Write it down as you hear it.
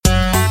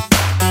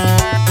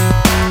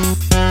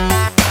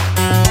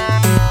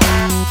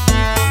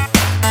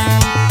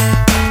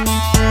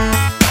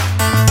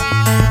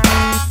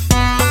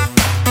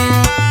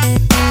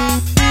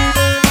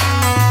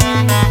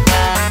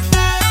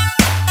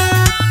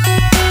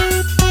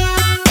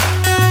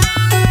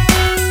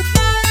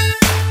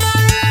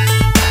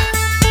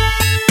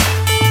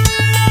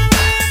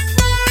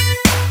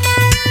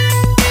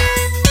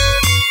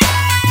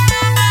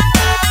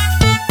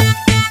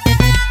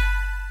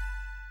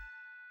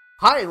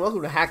Hi, and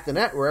welcome to Hack the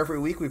Net, where every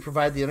week we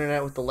provide the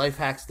internet with the life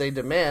hacks they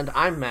demand.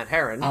 I'm Matt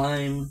Herron.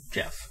 I'm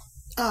Jeff.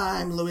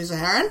 I'm Louisa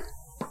Herron.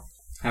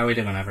 How are we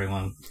doing,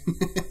 everyone?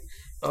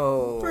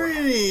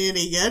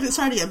 Pretty good. It's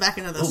hard to get back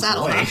into the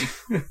saddle.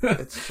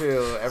 It's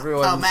true.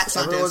 Matt's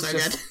not doing so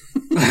good.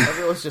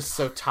 Everyone's just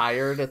so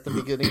tired at the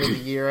beginning of the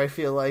year, I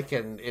feel like,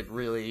 and it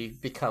really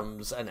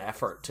becomes an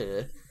effort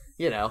to,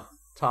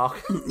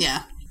 talk.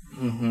 Yeah.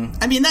 Mm-hmm.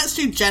 I mean, that's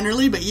true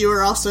generally, but you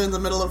are also in the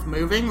middle of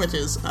moving, which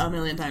is a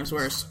million times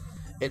worse.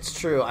 It's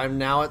true. I'm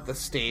now at the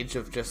stage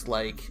of just,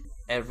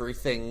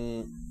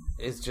 everything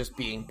is just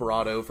being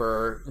brought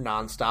over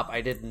nonstop.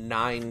 I did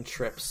 9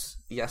 trips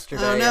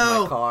yesterday in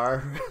my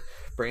car,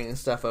 bringing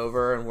stuff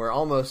over, and we're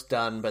almost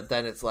done, but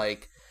then it's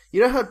you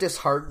know how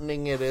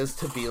disheartening it is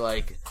to be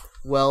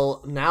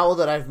well, now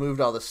that I've moved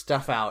all the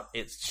stuff out,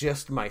 it's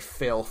just my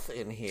filth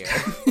in here,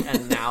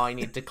 and now I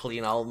need to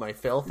clean all of my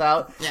filth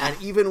out, and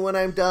even when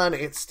I'm done,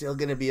 it's still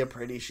going to be a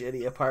pretty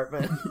shitty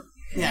apartment.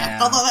 Yeah,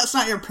 although that's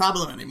not your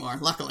problem anymore,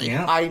 luckily.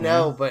 Yeah. I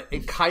know, but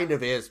it kind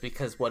of is,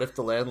 because what if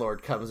the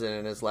landlord comes in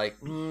and is like,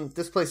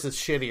 this place is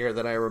shittier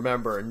than I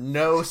remember,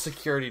 no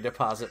security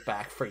deposit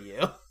back for you.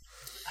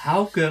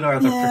 How good are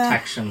the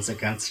protections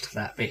against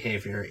that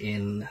behavior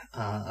in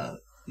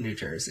New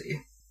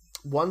Jersey?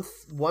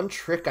 One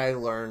trick I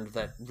leared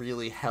that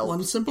really helps.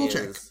 One simple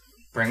trick.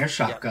 Bring a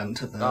shotgun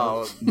to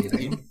the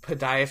meeting.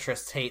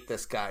 Podiatrists hate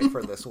this guy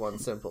for this one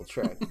simple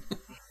trick.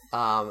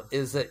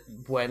 Is that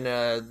when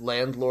a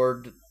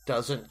landlord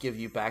doesn't give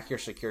you back your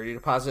security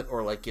deposit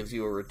or gives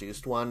you a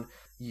reduced one,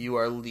 you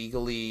are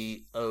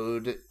legally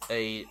owed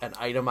an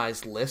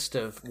itemized list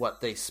of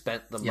what they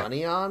spent the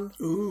money on.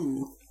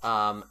 Ooh.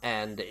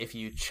 And if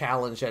you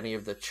challenge any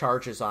of the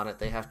charges on it,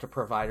 they have to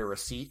provide a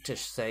receipt to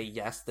say,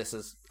 yes,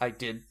 I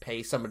did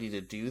pay somebody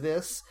to do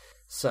this.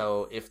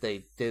 So if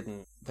they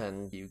didn't,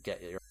 then you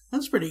get your...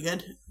 That's pretty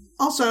good.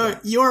 Also,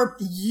 your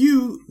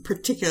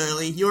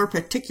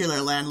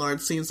particular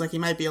landlord seems like he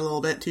might be a little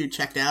bit too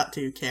checked out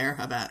to care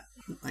about,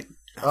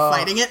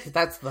 fighting it.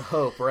 That's the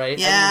hope, right?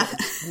 Yeah. I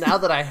mean, now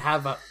that I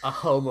have a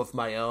home of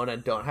my own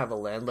and don't have a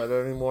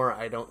landlord anymore,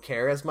 I don't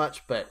care as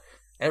much, but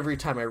every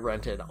time I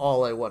rented,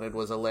 all I wanted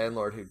was a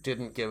landlord who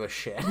didn't give a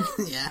shit.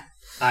 Yeah.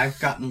 I've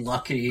gotten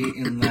lucky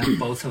in that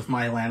both of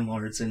my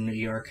landlords in New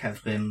York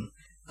have been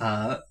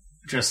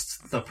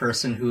just the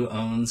person who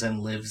owns and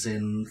lives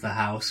in the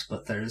house,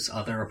 but there's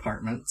other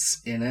apartments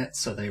in it,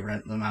 so they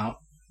rent them out.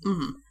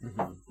 Mm-hmm.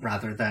 Mm-hmm.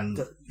 Rather than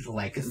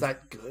Is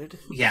that good?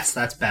 Yes,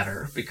 that's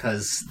better,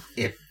 because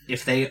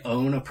if they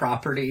own a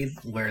property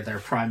where their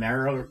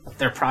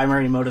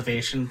primary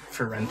motivation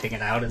for renting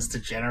it out is to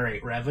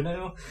generate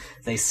revenue,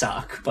 they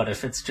suck. But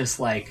if it's just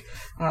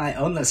I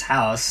own this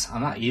house,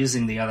 I'm not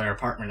using the other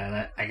apartment in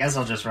it, I guess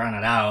I'll just rent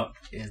it out,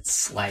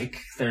 it's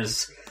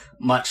there's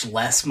much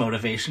less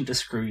motivation to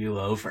screw you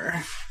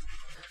over.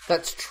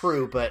 That's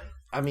true, but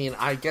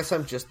I guess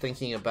I'm just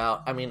thinking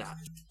about,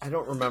 I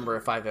don't remember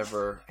if I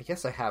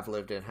guess I have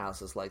lived in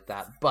houses like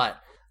that, but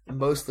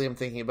mostly I'm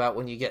thinking about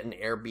when you get an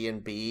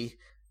Airbnb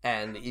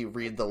and you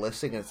read the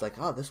listing and it's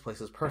oh, this place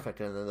is perfect.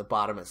 And then the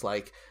bottom it's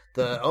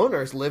the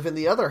owners live in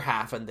the other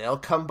half and they'll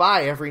come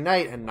by every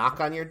night and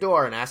knock on your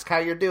door and ask how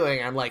you're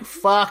doing. I'm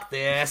fuck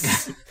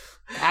this.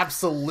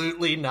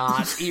 Absolutely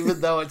not.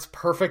 Even though it's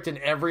perfect in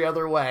every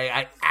other way,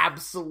 I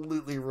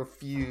absolutely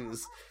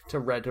refuse to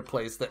rent a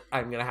place that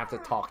I'm going to have to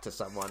talk to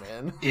someone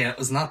in. Yeah, it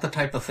was not the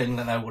type of thing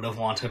that I would have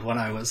wanted when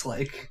I was,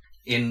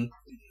 in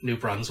New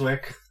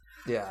Brunswick.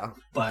 Yeah.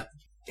 But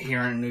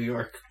here in New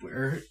York,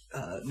 where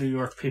New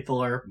York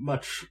people are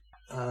much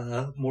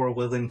more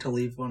willing to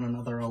leave one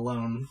another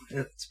alone,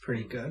 it's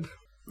pretty good.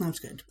 That's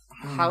good.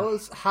 How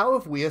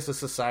have we as a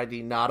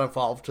society not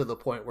evolved to the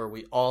point where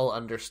we all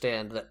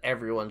understand that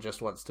everyone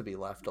just wants to be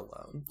left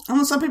alone?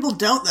 Well, some people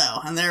don't, though,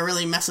 and they're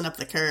really messing up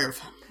the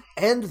curve.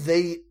 And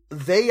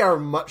they are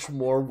much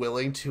more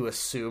willing to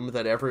assume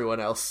that everyone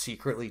else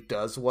secretly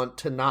does want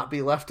to not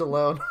be left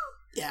alone.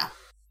 Yeah.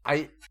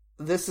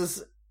 This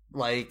is,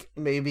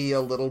 maybe a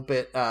little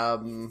bit,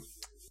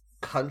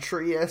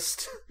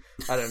 countryist.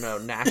 I don't know,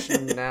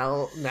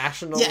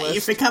 nationalist. Yeah,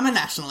 you've become a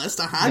nationalist,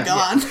 Go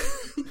on.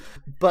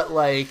 But,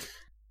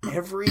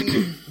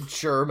 every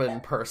German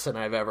person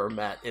I've ever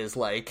met is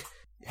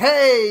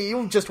hey,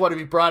 you just want to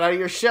be brought out of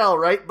your shell,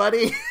 right,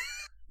 buddy?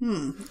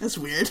 That's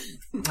weird.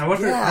 I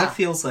wonder if that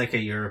feels like a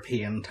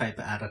European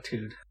type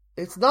attitude.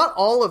 It's not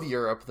all of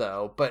Europe,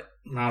 though, but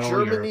not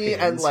Germany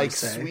and,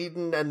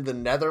 Sweden and the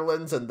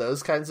Netherlands and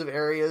those kinds of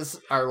areas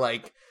are,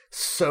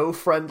 so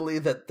friendly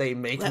that they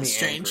make me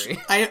strange. angry.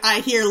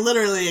 I hear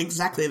literally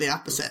exactly the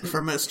opposite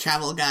for most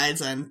travel guides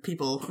and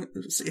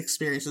people's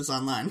experiences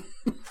online.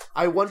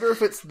 I wonder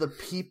if it's the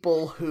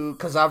people who,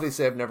 because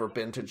obviously I've never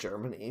been to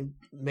Germany,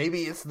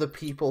 maybe it's the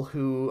people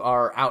who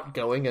are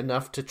outgoing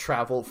enough to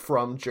travel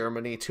from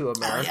Germany to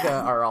America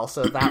are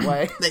also that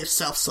way. They've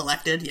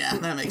self-selected,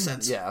 that makes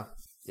sense. Yeah.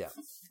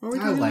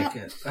 I like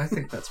it. I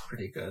think that's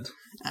pretty good.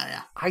 Oh,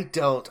 yeah. I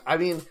don't.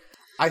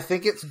 I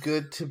think it's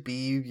good to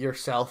be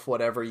yourself,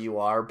 whatever you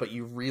are, but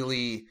you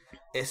really,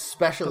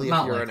 especially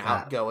if you're an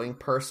outgoing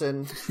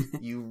person,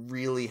 you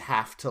really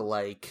have to,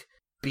 like,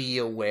 be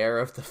aware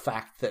of the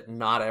fact that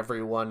not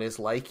everyone is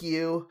like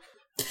you.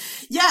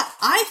 Yeah,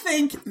 I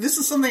think this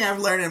is something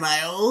I've learned in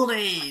my old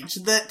age,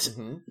 that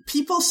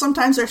people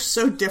sometimes are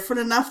so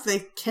different enough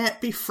they can't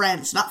be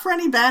friends. Not for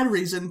any bad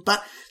reason,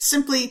 but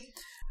simply,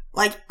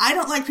 like, I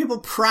don't like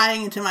people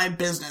prying into my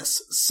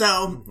business.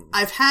 So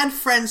I've had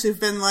friends who've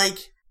been like,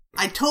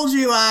 I told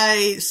you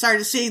I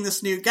started seeing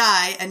this new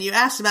guy, and you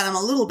asked about him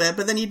a little bit,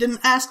 but then you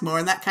didn't ask more,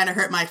 and that kind of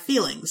hurt my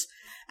feelings.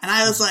 And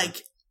I was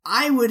like,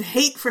 I would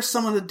hate for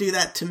someone to do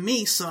that to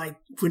me, so I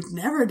would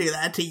never do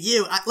that to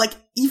you.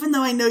 Even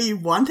though I know you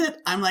want it,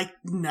 I'm like,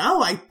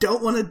 no, I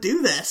don't want to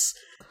do this.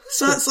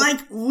 So it's like,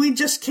 we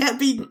just can't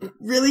be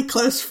really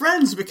close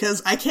friends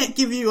because I can't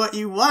give you what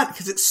you want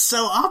because it's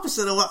so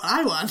opposite of what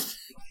I want.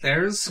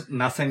 There's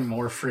nothing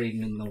more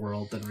freeing in the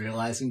world than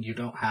realizing you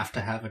don't have to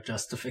have a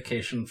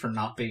justification for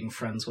not being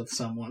friends with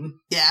someone.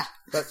 Yeah.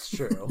 That's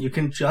true. You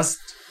can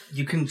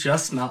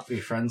just not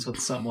be friends with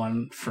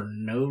someone for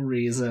no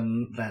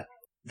reason that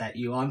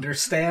you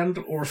understand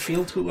or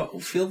feel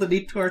the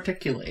need to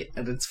articulate,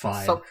 and it's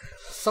fine.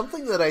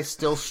 Something that I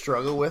still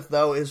struggle with,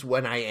 though, is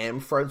when I am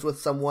friends with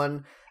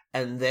someone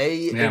and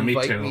they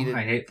invite me to...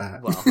 I hate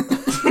that.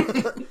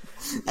 Well,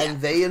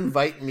 and they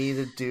invite me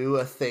to do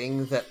a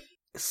thing that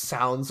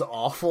sounds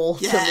awful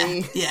to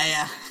me.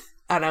 Yeah.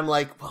 And I'm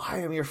like, well, I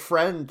am your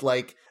friend.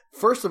 Like,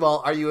 first of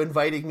all, are you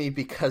inviting me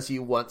because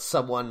you want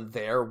someone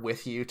there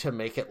with you to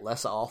make it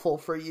less awful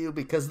for you?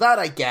 Because that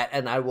I get,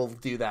 and I will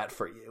do that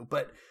for you.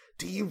 But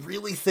do you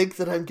really think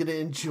that I'm going to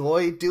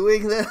enjoy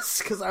doing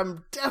this? Because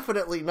I'm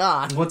definitely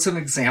not. What's an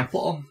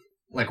example?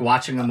 Like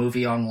watching a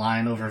movie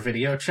online over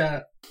video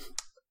chat?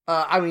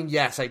 I mean,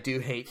 yes, I do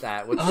hate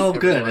that. Oh,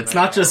 good. It's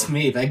not just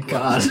me, thank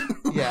God.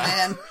 Yeah.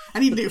 Man, I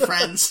need new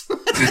friends.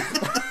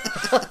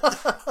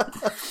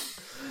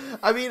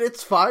 I mean,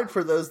 it's fine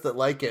for those that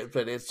like it,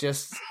 but it's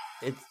just...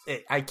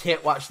 I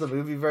can't watch the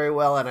movie very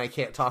well, and I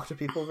can't talk to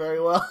people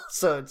very well,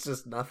 so it's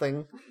just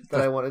nothing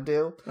that I want to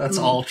do. That's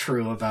all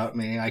true about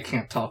me. I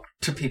can't talk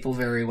to people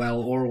very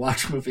well or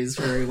watch movies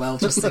very well,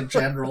 just in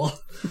general.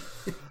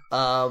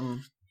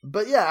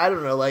 But yeah, I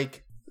don't know,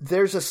 like,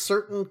 there's a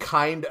certain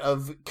kind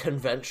of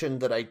convention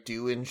that I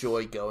do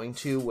enjoy going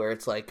to, where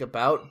it's, like,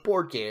 about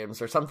board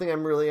games or something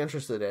I'm really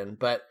interested in,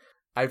 but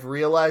I've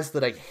realized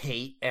that I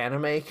hate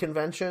anime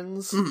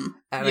conventions, and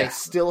I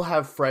still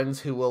have friends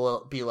who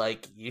will be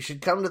like, you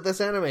should come to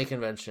this anime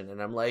convention, and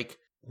I'm like,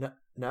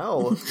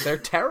 no, they're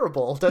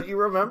terrible. Don't you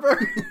remember?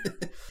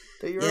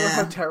 Don't you remember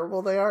how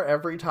terrible they are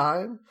every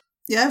time?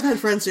 Yeah, I've had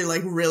friends who,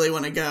 like, really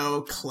want to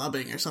go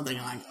clubbing or something.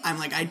 I'm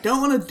like, I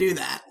don't want to do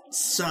that.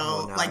 So,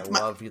 I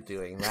love you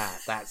doing that.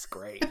 That's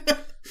great.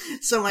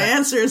 So my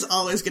answer is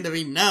always going to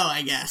be no,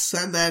 I guess.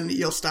 And then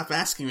you'll stop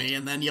asking me,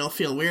 and then you'll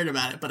feel weird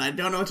about it, but I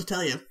don't know what to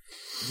tell you.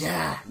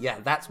 Yeah,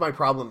 that's my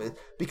problem.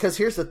 Because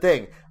here's the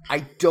thing. I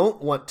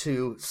don't want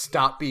to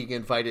stop being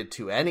invited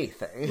to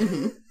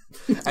anything.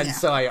 And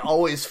so I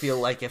always feel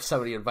like if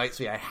somebody invites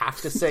me, I have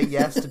to say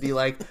yes to be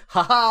like,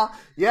 haha,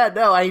 yeah,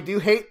 no, I do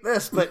hate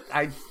this, but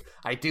I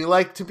do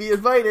like to be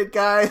invited,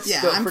 guys.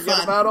 Yeah, don't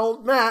forget about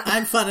old Matt.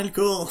 I'm fun and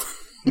cool.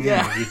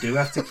 Yeah, you do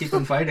have to keep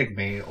inviting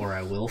me, or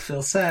I will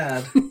feel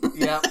sad.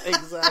 Yeah,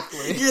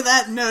 exactly. You're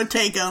that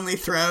no-take-only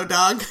throw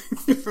dog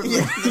from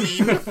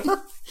the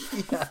meme.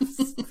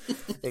 Yes,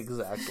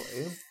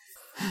 exactly.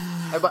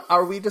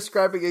 Are we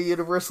describing a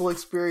universal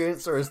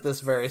experience, or is this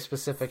very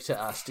specific to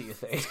us, do you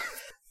think?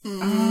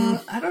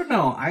 I don't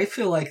know. I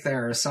feel like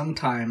there are some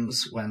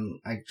times when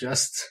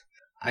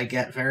I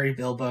get very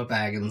Bilbo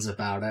Baggins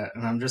about it,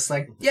 and I'm just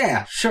like,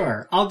 yeah,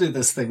 sure, I'll do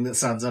this thing that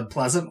sounds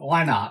unpleasant.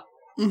 Why not?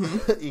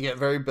 You get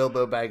very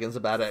Bilbo Baggins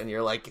about it, and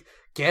you're like,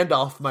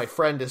 Gandalf, my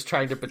friend, is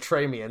trying to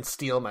betray me and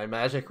steal my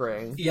magic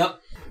ring. Yep.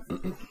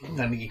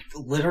 Then he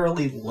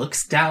literally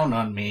looks down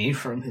on me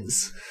from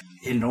his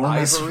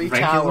enormous ivory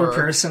regular tower.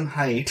 Person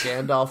height.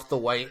 Gandalf the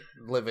White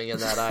living in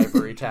that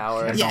ivory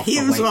tower. Yeah,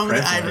 he was the one with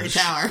the ivory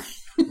tower.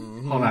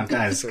 Hold on,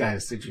 guys,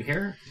 did you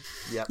hear?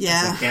 Yep.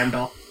 Yeah.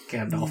 Gandalf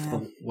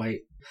the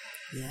White.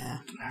 Yeah.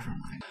 Never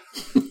mind.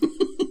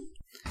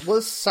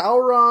 Was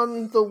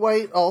Sauron the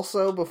White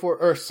also before,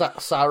 or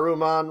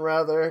Saruman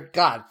rather?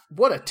 God,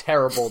 what a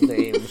terrible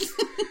name.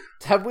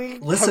 Have we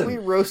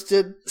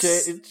roasted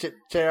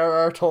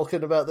J.R.R.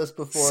 Tolkien about this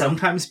before?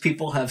 Sometimes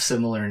people have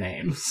similar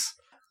names.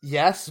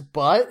 Yes,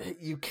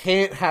 but you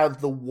can't have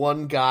the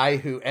one guy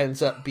who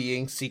ends up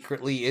being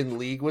secretly in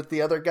league with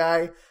the other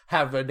guy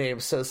have a name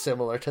so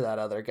similar to that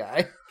other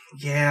guy.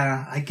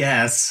 Yeah, I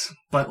guess.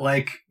 But,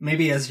 like,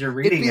 maybe as you're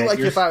reading It'd be like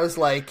if I was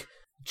like,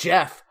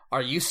 Jeff,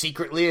 are you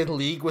secretly in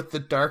league with the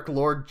Dark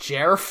Lord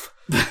Jerf?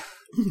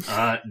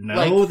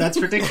 No, that's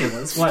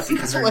ridiculous. What,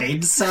 because our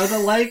names sound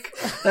alike?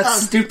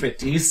 That's stupid.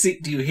 Do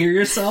you hear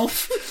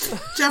yourself?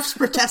 Jeff's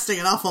protesting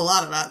an awful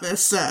lot about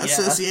this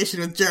association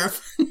with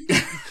Jerf.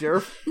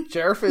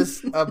 Jerf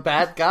is a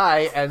bad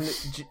guy, and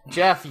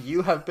Jeff,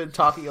 you have been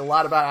talking a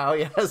lot about how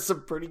he has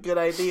some pretty good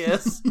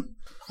ideas.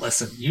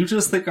 Listen, you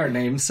just think our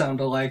names sound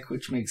alike,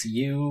 which makes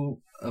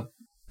you a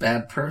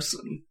bad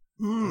person.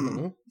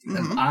 And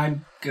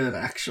I'm good,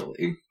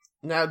 actually.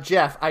 Now,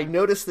 Jeff, I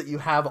noticed that you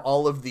have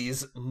all of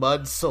these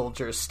mud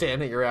soldiers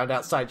standing around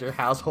outside your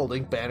house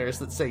holding banners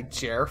that say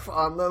Jerf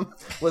on them.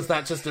 Was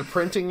that just a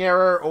printing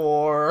error,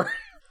 or...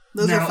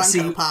 Those are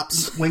Funko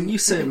Pops. When you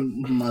say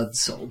mud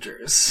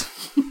soldiers,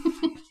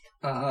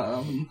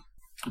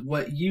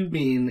 what you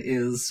mean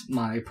is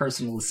my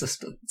personal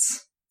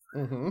assistants.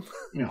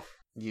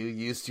 You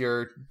used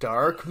your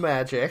dark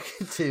magic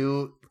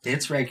to...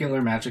 It's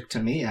regular magic to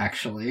me,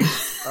 actually.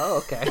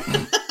 Oh, okay.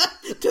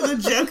 To the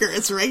Joker,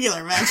 it's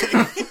regular magic.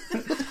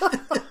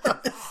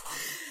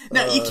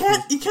 No,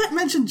 you can't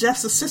mention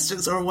Jeff's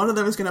assistants, or one of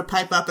them is going to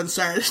pipe up and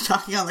start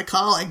talking on the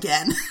call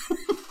again.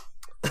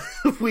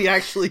 We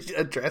actually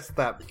addressed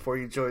that before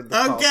you joined the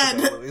call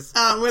today, Louise.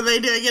 Were they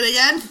doing it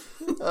again?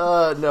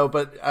 No,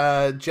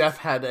 but Jeff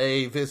had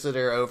a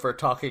visitor over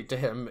talking to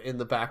him in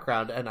the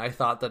background, and I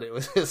thought that it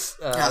was his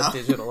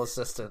digital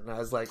assistant, and I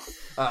was like,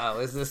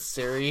 is this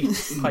Siri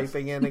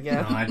piping in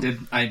again? No, I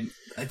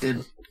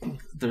did.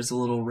 There's a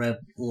little red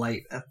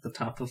light at the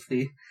top of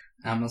the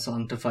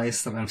Amazon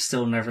device that I'm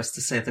still nervous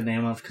to say the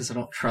name of because I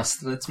don't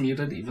trust that it's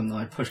muted, even though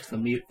I pushed the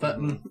mute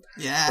button.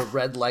 Yeah. The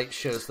red light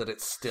shows that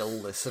it's still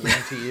listening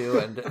to you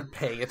and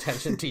paying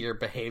attention to your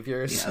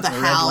behaviors. Yeah,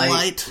 the red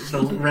light.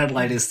 The red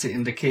light is to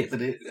indicate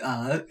that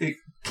it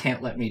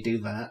can't let me do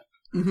that.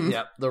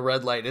 Yep, the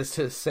red light is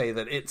to say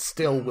that it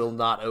still will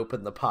not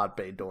open the pod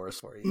bay doors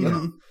for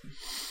you.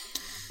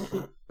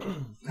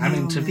 I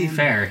mean, to be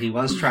fair, he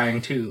was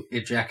trying to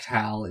eject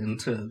Hal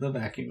into the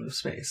vacuum of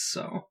space,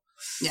 so...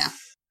 Yeah.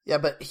 Yeah,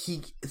 but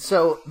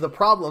so the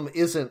problem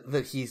isn't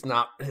that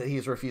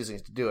he's refusing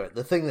to do it.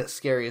 The thing that's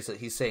scary is that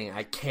he's saying,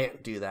 I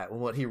can't do that. And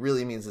what he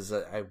really means is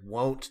that I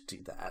won't do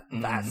that.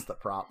 That's the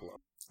problem.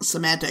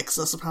 Semantics,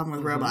 that's the problem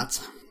with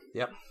robots.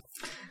 Yep.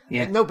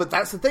 Yeah. No, but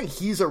that's the thing.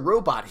 He's a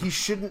robot. He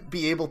shouldn't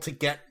be able to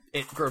get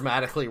it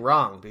grammatically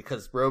wrong,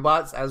 because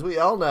robots, as we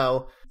all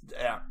know,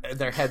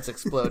 their heads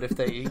explode if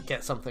they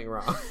get something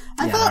wrong.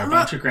 They're a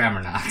bunch of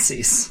grammar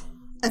Nazis.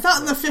 I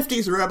thought in the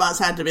 50s robots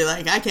had to be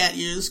like, I can't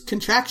use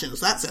contractions,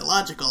 that's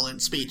illogical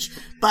in speech.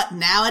 But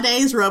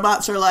nowadays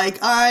robots are like,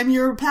 I'm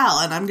your pal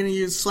and I'm going to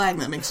use slang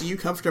that makes you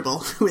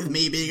comfortable with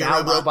me being a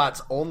robot. Now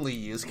robots only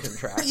use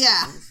contractions.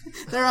 Yeah,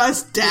 they're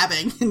always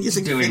dabbing and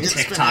using doing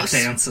TikTok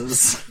spinners.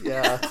 dances.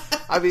 Yeah,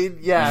 I mean,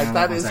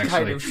 that is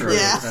kind of true.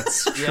 Yeah.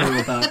 That's true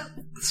about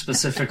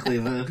specifically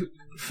the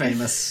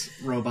famous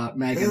robot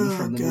Megan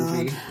from the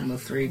movie in the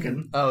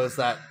Threegan. Oh,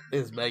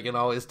 is Megan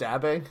always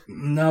dabbing?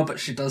 No, but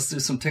she does do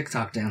some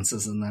TikTok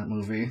dances in that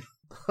movie.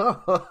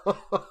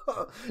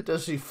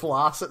 Does she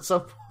floss at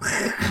some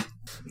point?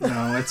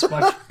 No,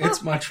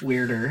 it's much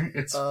weirder.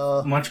 It's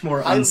much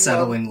more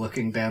unsettling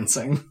looking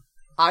dancing.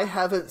 I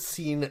haven't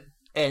seen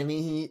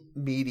any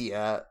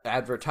media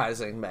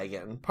advertising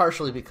Megan,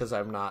 partially because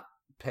I'm not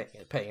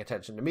paying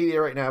attention to media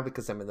right now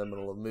because I'm in the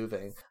middle of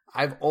moving.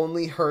 I've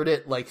only heard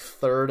it like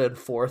third and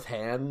fourth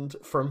hand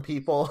from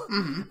people.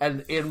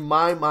 And in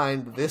my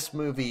mind, this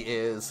movie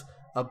is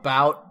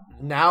about,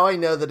 now I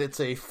know that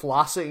it's a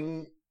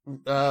flossing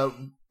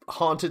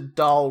haunted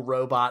doll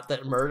robot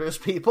that murders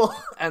people,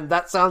 and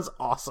that sounds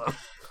awesome.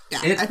 Yeah,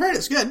 I've heard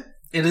it's good.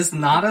 It is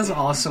not as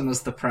awesome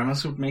as the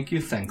premise would make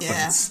you think, but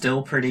it's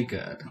still pretty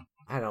good.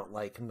 I don't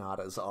like not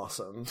as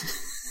awesome.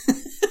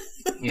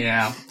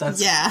 Yeah,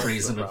 that's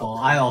reasonable.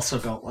 I also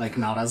don't like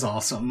not as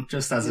awesome,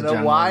 just as a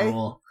general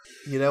rule.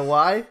 You know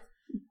why?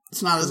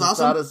 It's not as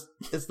awesome?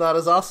 It's not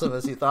as awesome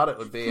as you thought it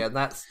would be, and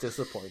that's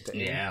disappointing.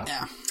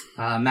 Yeah.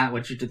 Matt,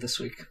 what'd you do this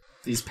week?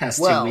 These past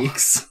 2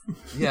 weeks?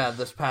 Yeah,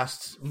 this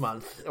past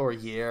month or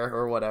year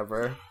or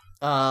whatever.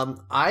 I've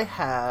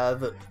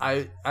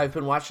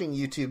been watching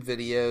YouTube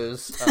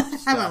videos of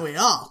stuff. Haven't we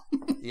all?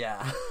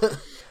 Yeah.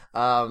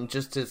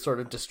 Just to sort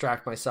of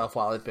distract myself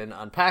while I've been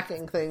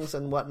unpacking things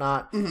and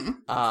whatnot. And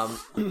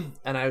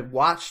I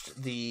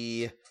watched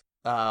the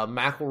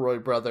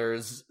McElroy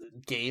Brothers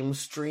game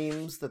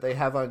streams that they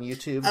have on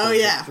YouTube. Oh,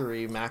 yeah.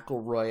 Victory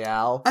McElroy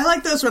Royale. I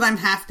like those when I'm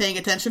half paying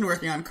attention,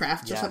 working on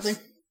crafts or something.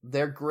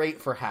 They're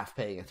great for half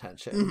paying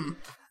attention.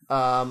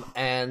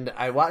 And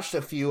I watched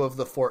a few of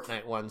the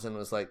Fortnite ones and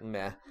was like,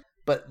 meh.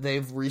 But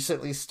they've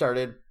recently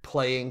started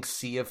playing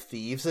Sea of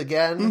Thieves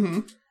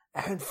again.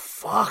 And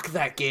fuck,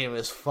 that game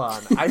is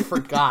fun. I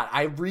forgot.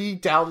 I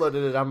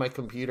re-downloaded it on my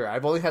computer.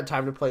 I've only had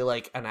time to play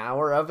like an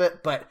hour of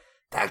it, but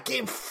that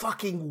game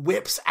fucking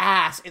whips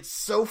ass. It's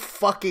so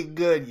fucking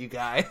good, you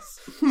guys.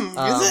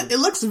 Is it? It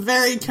looks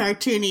very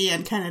cartoony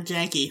and kind of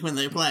janky when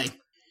they play.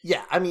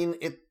 Yeah, I mean,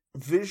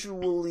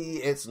 visually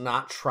it's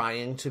not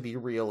trying to be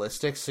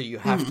realistic, so you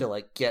have to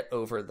like get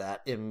over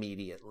that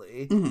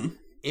immediately.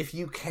 If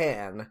you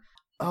can.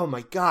 Oh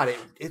my god,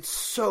 it's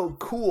so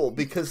cool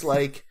because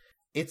like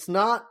it's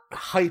not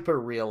hyper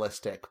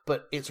realistic,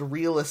 but it's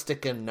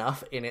realistic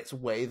enough in its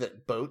way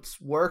that boats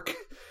work.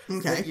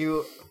 Okay.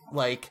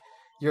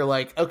 You're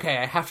like, okay,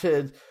 I have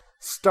to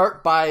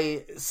start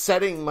by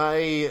setting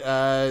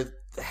my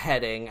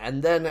heading,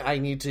 and then I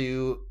need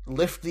to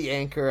lift the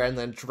anchor and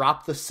then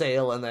drop the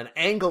sail and then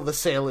angle the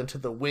sail into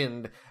the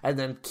wind and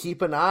then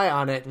keep an eye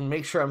on it and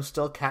make sure I'm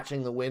still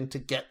catching the wind to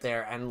get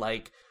there. And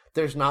like,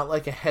 there's not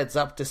like a heads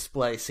up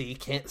display, so you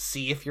can't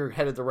see if you're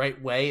headed the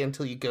right way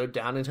until you go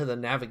down into the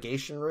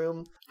navigation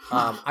room.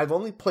 I've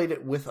only played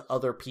it with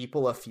other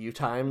people a few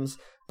times,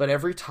 but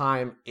every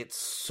time it's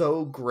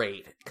so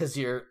great because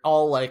you're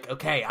all like,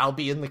 okay, I'll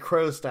be in the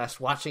crow's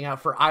nest watching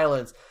out for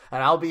islands,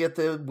 and I'll be at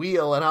the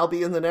wheel, and I'll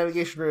be in the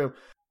navigation room.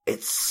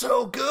 It's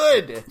so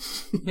good.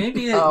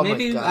 Maybe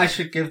I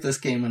should give this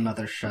game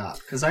another shot,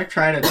 because I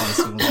tried it once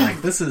and was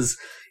like, this is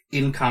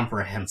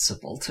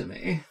incomprehensible to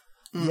me.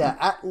 Yeah,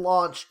 at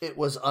launch, it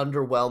was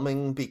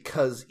underwhelming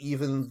because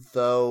even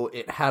though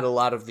it had a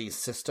lot of these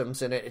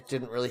systems in it, it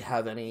didn't really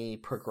have any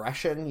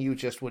progression. You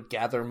just would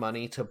gather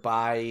money to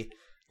buy,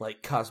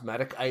 like,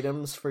 cosmetic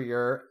items for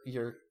your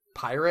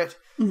pirate.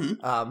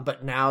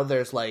 But now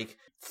there's, like,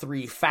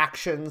 3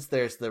 factions.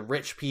 There's the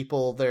rich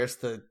people, there's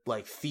the,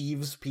 like,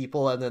 thieves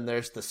people, and then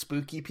there's the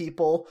spooky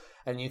people.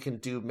 And you can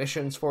do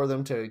missions for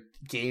them to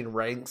gain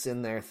ranks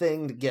in their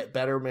thing, to get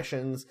better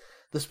missions.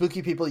 The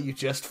spooky people, you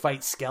just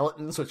fight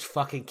skeletons, which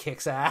fucking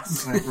kicks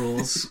ass. That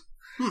rules.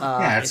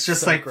 Yeah, it's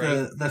just so like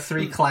the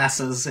 3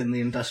 classes in the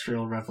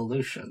Industrial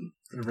Revolution.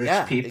 The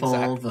rich people,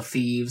 exactly. The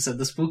thieves, and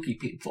the spooky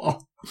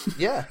people.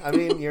 Yeah, I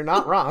mean, you're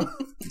not wrong.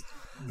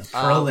 The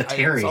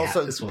proletariat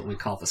is what we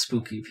call the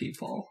spooky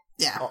people.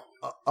 Yeah.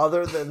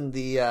 Other than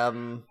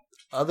the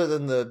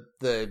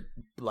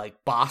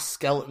like boss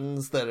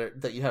skeletons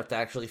that you have to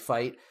actually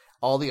fight,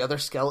 all the other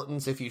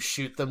skeletons, if you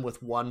shoot them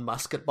with one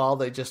musket ball,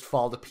 they just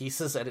fall to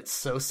pieces, and it's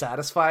so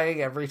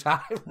satisfying every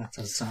time. That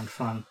does sound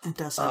fun. It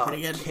does sound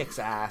pretty good. It kicks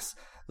ass.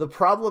 The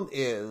problem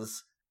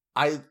is,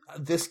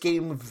 this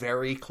game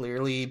very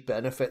clearly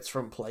benefits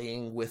from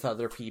playing with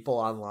other people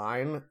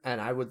online, and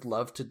I would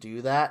love to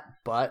do that,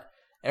 but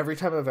every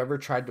time I've ever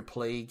tried to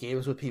play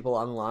games with people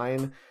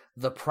online,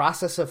 the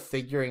process of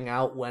figuring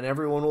out when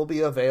everyone will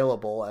be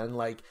available and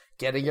like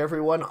getting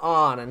everyone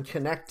on and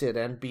connected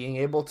and being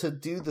able to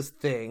do this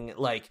thing,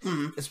 like,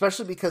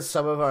 especially because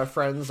some of our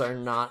friends are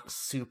not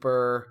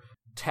super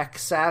tech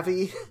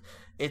savvy,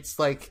 it's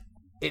like,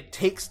 it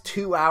takes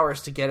 2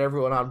 hours to get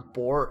everyone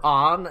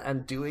on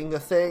and doing the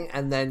thing,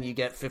 and then you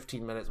get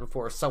 15 minutes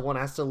before someone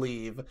has to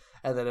leave,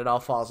 and then it all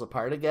falls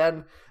apart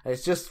again. And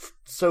it's just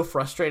so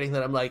frustrating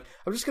that I'm like,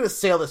 I'm just gonna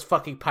sail this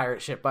fucking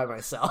pirate ship by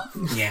myself.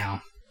 Yeah.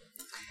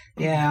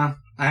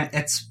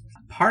 It's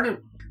part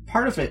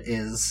of it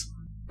is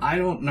I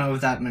don't know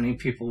that many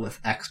people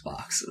with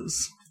Xboxes.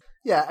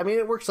 Yeah, I mean,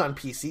 it works on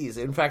PCs.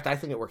 In fact, I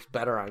think it works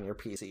better on your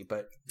PC,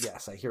 but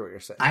yes, I hear what you're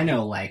saying. I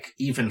know, like,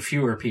 even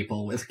fewer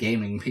people with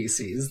gaming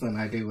PCs than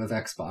I do with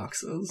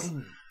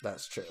Xboxes.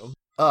 That's true.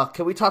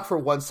 Can we talk for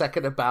 1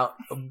 second about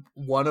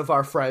one of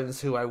our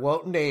friends who I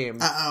won't name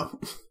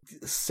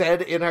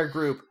said in our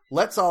group,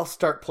 let's all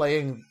start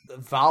playing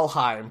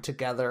Valheim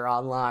together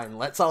online.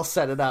 Let's all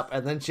set it up.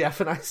 And then Jeff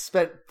and I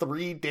spent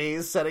 3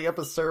 days setting up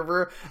a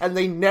server, and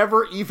they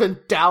never even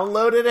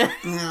downloaded it.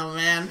 Oh,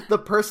 man. The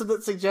person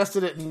that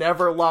suggested it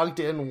never logged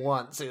in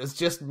once. It was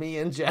just me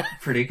and Jeff.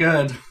 Pretty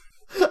good.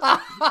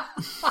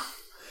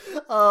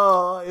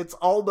 Oh, it's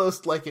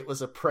almost like it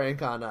was a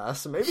prank on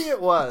us. Maybe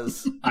it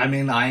was. I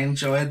mean, I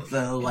enjoyed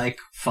the,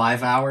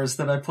 5 hours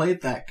that I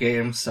played that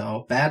game,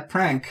 so bad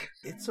prank.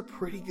 It's a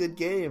pretty good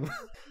game.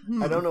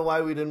 I don't know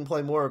why we didn't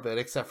play more of it,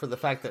 except for the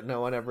fact that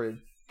no one ever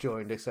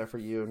joined except for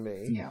you and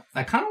me. Yeah,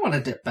 I kind of want to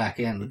dip back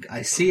in.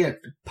 I see it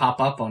pop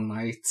up on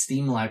my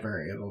Steam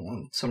library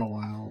once in a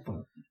while,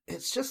 but...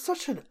 It's just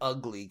such an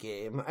ugly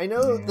game. I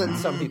know that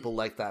some people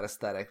like that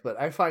aesthetic, but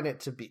I find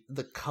it to be...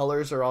 The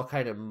colors are all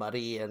kind of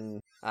muddy,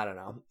 and I don't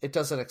know. It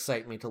doesn't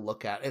excite me to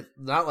look at. It's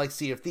not like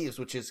Sea of Thieves,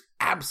 which is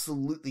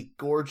absolutely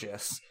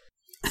gorgeous.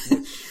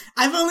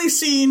 I've only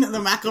seen the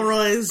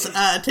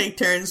McElroys take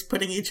turns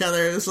putting each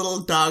other's little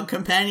dog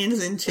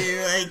companions into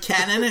a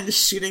cannon and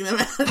shooting them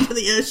out into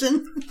the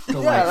ocean.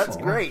 Delightful. Yeah, that's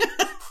great.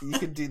 You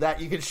can do that.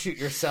 You can shoot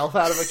yourself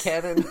out of a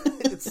cannon.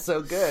 It's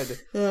so good.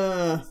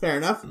 Fair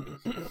enough.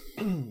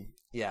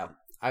 Yeah.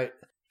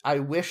 I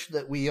wish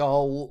that we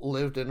all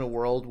lived in a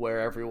world where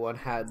everyone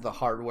had the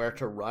hardware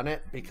to run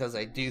it, because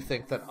I do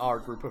think that our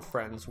group of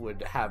friends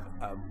would have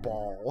a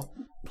ball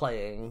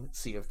playing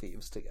Sea of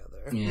Thieves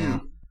together. Yeah.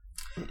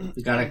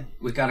 We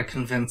gotta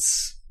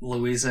convince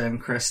Louisa and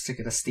Chris to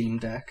get a Steam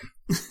Deck.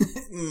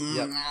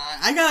 Yep.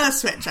 I got a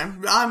Switch.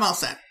 I'm all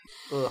set.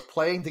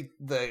 Playing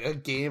a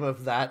game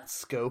of that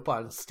scope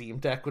on Steam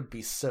Deck would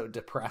be so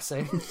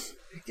depressing.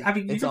 I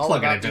mean, you can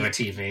plug it into a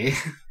TV.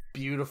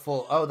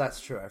 Beautiful. Oh, that's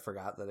true. I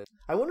forgot that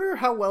I wonder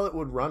how well it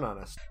would run on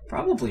us.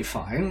 Probably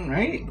fine,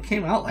 right? It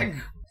came out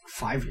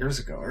 5 years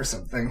ago or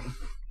something.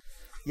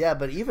 Yeah,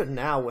 but even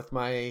now with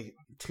my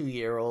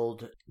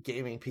 2-year-old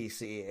gaming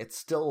PC, it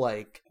still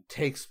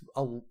takes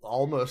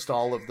almost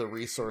all of the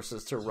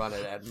resources to run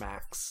it at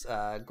max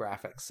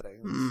graphics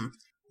settings.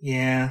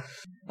 Yeah.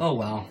 Oh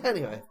well.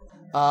 Anyway,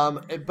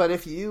 but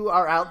if you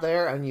are out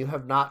there and you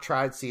have not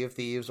tried Sea of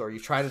Thieves, or you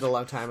tried it a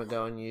long time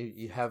ago and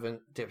you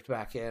haven't dipped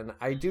back in,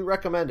 I do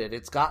recommend it.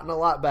 It's gotten a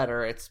lot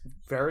better. It's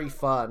very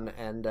fun,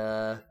 and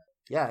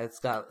yeah, it's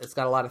got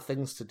a lot of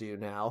things to do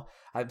now.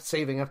 I'm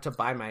saving up to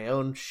buy my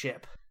own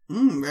ship.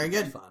 Very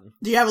good. Fun.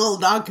 Do you have a little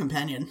dog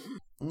companion?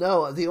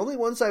 No, the only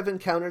ones I've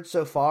encountered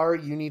so far,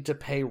 you need to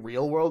pay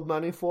real world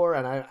money for,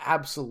 and I'm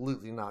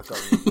absolutely not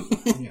going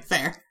to.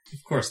 Fair.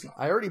 Of course not.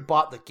 I already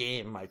bought the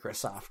game,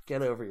 Microsoft.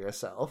 Get over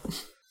yourself.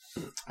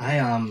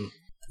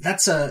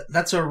 That's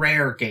a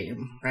rare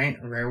game, right?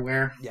 A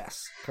Rareware.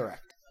 Yes,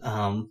 correct.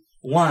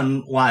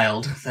 One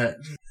wild that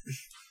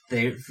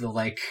they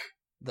like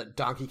That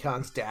Donkey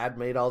Kong's dad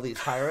made all these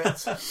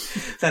pirates.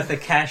 that the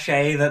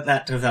cachet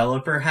that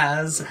developer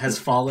has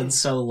fallen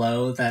so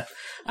low that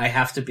I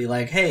have to be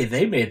like, hey,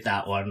 they made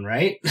that one,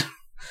 right?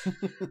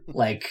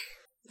 Like,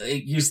 they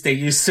used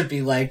to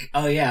be like,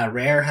 oh yeah,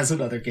 Rare has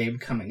another game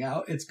coming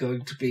out. It's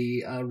going to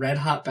be a red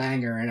hot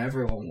banger and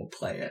everyone will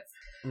play it.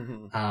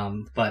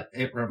 Mm-hmm. But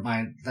it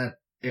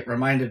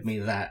reminded me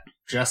that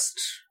just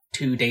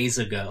 2 days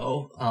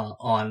ago,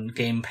 on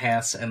Game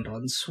Pass and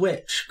on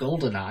Switch,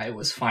 GoldenEye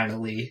was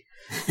finally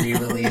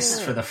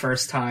re-released for the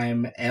first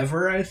time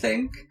ever, I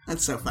think.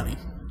 That's so funny.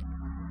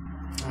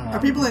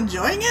 Are people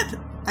enjoying it?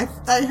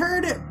 I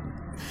heard it.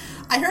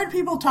 I heard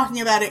people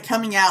talking about it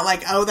coming out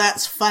like, oh,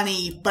 that's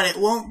funny, but it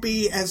won't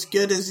be as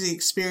good as the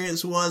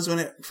experience was when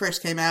it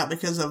first came out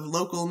because of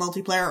local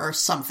multiplayer or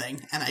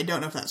something, and I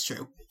don't know if that's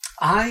true.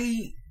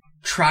 I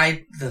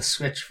tried the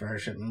Switch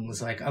version and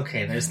was like,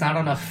 okay, there's not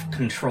enough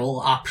control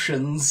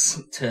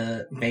options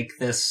to make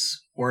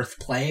this worth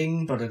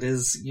playing, but it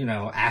is,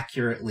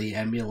 accurately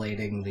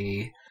emulating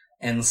the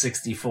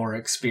N64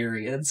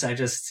 experience. I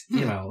just,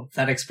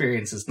 that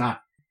experience is not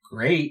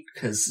great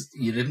because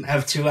you didn't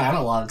have 2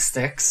 analog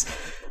sticks.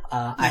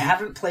 I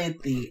haven't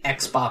played the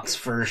Xbox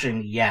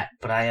version yet,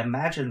 but I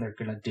imagine they're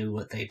gonna do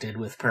what they did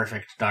with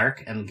Perfect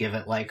Dark and give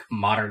it,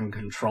 modern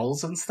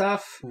controls and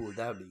stuff. Ooh,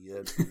 that would be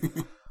good.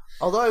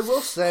 Although I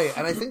will say,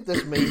 and I think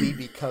this may be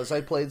because I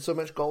played so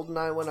much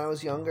GoldenEye when I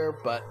was younger,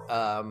 but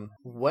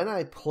when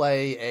I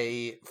play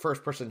a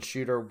first-person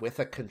shooter with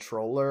a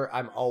controller,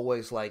 I'm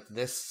always like,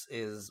 this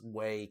is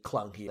way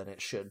clunky than it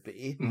should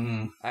be.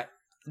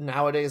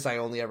 Nowadays, I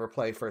only ever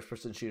play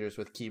first-person shooters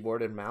with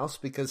keyboard and mouse,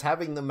 because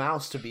having the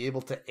mouse to be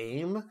able to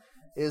aim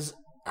is,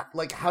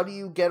 how do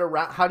you get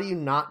around, how do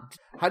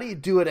you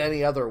do it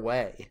any other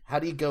way? How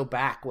do you go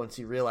back once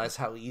you realize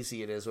how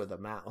easy it is with a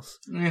mouse?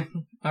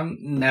 I'm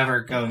never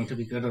going to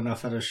be good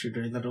enough at a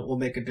shooter that it will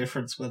make a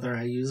difference whether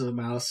I use a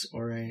mouse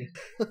or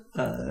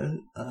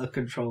a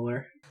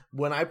controller.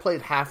 When I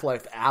played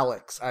Half-Life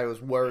Alyx, I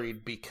was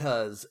worried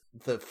because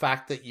the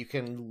fact that you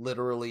can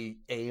literally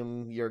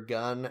aim your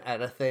gun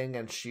at a thing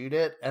and shoot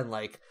it and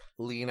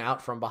lean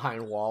out from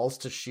behind walls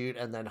to shoot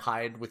and then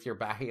hide with your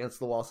back against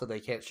the wall so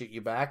they can't shoot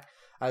you back.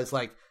 I was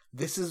like,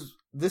 this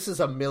is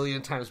a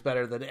million times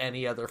better than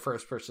any other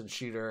first-person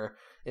shooter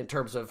in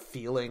terms of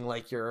feeling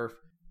like you're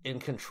in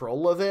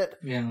control of it.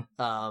 Yeah.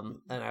 And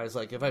I was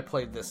like, if I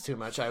played this too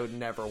much, I would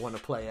never want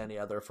to play any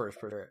other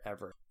first-person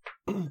ever.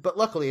 But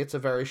luckily, it's a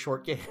very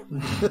short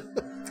game.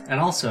 And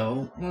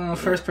also,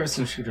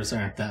 first-person shooters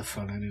aren't that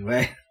fun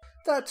anyway.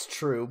 That's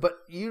true, but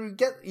you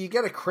get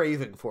a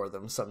craving for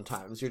them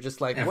sometimes. You're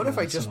just like, what if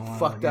I just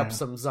fucked up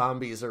some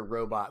zombies or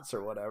robots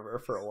or whatever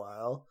for a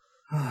while?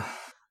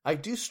 I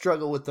do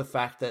struggle with the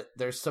fact that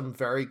there's some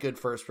very good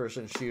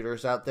first-person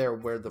shooters out there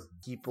where the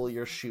people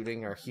you're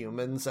shooting are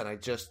humans, and I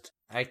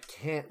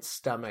can't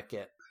stomach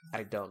it,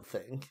 I don't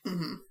think.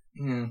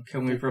 Mm-hmm.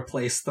 Can we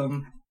replace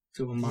them?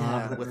 To a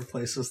mod that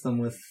replaces them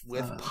with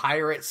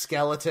pirate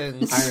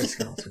skeletons. Pirate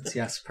skeletons,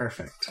 yes,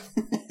 perfect.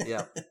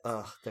 Yeah.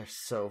 Oh, they're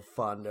so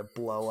fun to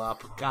blow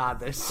up.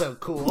 God, they're so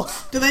cool.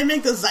 Do they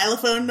make the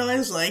xylophone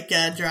noise like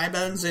Dry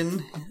Bones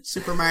in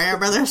Super Mario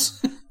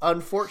Brothers?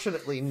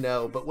 Unfortunately,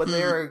 no, but when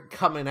they're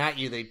coming at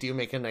you, they do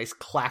make a nice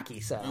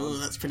clacky sound. Oh,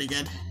 that's pretty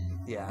good.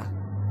 Yeah.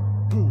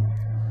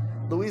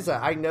 Louisa,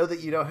 I know that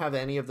you don't have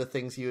any of the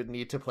things you would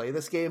need to play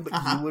this game, but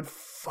you would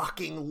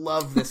fucking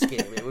love this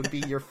game. It would be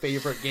your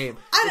favorite game.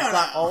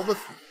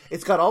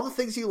 It's got all the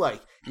things you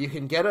like. You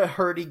can get a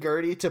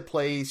hurdy-gurdy to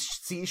play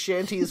sea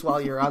shanties while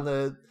you're on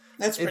the...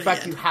 In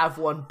fact, you have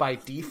one by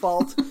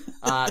default.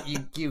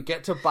 You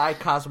get to buy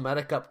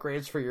cosmetic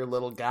upgrades for your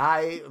little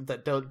guy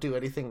that don't do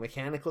anything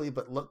mechanically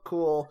but look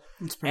cool.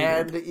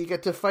 And you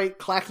get to fight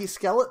clacky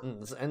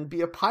skeletons and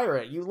be a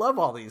pirate. You love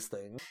all these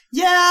things.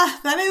 Yeah,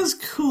 that is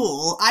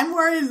cool. I'm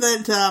worried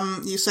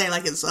that you say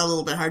it's a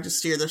little bit hard to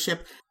steer the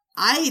ship.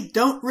 I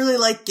don't really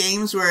like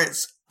games where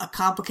it's a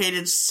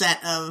complicated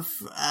set of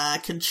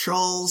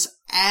controls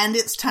and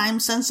it's time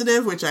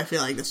sensitive, which I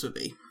feel like this would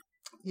be.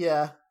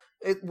 Yeah.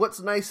 What's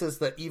nice is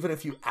that even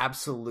if you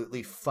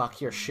absolutely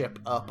fuck your ship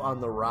up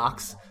on the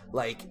rocks,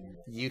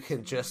 you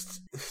can just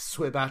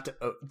swim out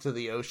to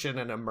the ocean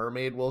and a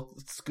mermaid will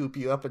scoop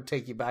you up and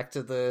take you back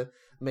to the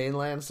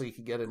mainland so you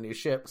can get a new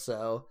ship,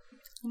 so...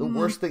 The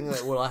worst thing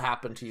that will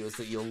happen to you is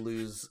that you'll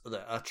lose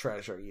a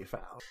treasure you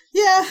found.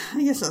 Yeah,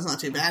 I guess that's not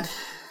too bad.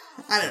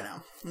 I don't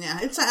know. Yeah,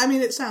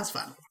 it sounds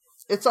fun.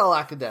 It's all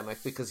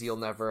academic because you'll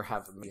never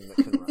have a meme that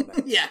can run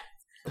it. Yeah.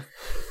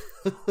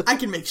 I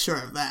can make sure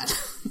of that.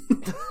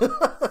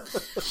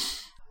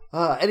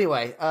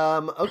 Anyway,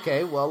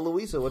 okay, well,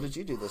 Louisa, what did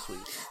you do this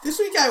week? This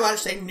week I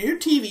watched a new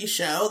TV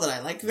show that I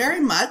like very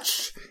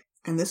much,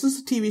 and this is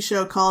a TV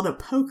show called A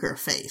Poker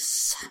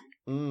Face.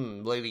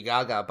 Lady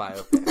Gaga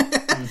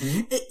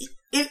biopic.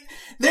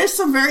 There's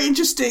some very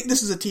interesting,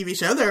 this is a TV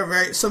show, there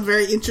are some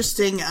very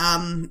interesting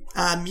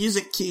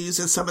music cues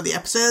in some of the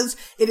episodes.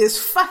 It is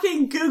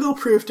fucking Google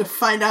proof to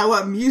find out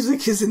what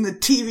music is in the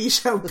TV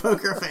show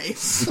Poker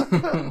Face.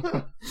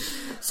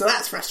 So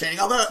that's frustrating,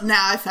 although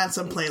now I found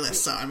some playlists,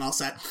 so I'm all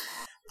set.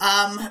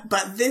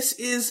 But this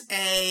is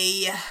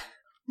a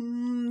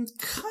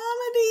comedy,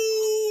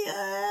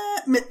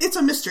 it's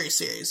a mystery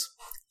series.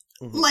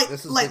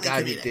 This is the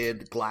guy who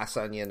did Glass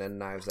Onion and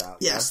Knives Out.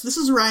 Yes, this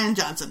is Rian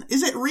Johnson.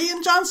 Is it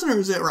Rian Johnson or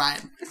is it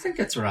Ryan? I think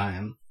it's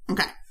Ryan.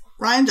 Okay,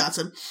 Rian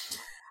Johnson.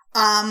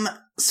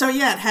 So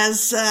yeah, it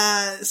has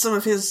some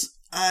of his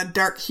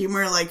dark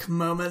humor like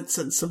moments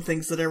and some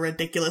things that are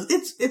ridiculous.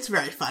 It's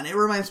very fun. It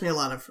reminds me a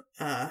lot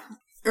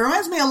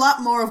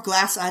more of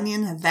Glass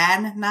Onion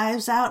than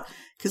Knives Out,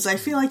 because I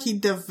feel like he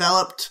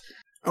developed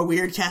a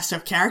weird cast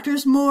of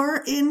characters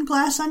more in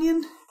Glass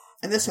Onion,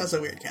 and this has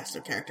a weird cast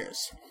of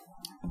characters.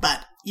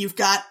 But you've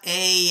got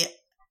a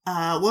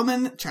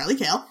woman, Charlie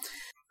Cale,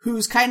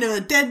 who's kind of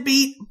a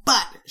deadbeat,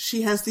 but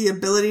she has the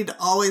ability to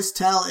always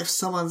tell if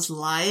someone's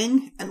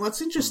lying. And what's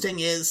interesting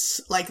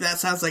is, like, that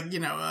sounds like,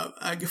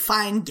 a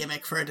fine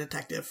gimmick for a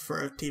detective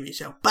for a TV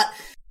show. But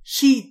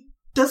she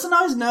doesn't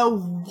always know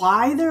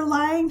why they're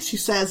lying. She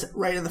says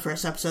right in the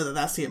first episode that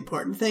that's the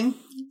important thing.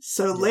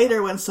 So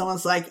later when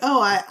someone's like,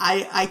 oh,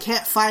 I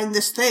can't find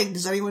this thing,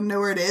 does anyone know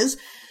where it is?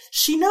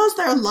 She knows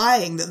they're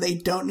lying, that they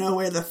don't know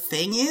where the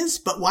thing is,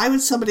 but why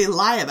would somebody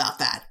lie about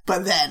that?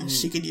 But then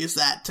she could use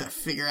that to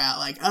figure out,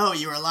 like, oh,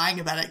 you were lying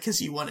about it because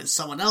you wanted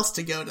someone else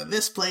to go to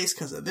this place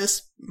because of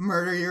this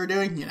murder you were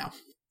doing,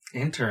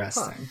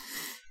 Interesting.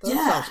 Huh. That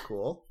sounds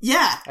cool.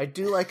 Yeah. I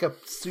do like a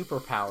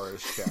superpowers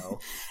show.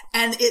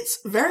 And it's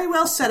very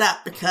well set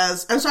up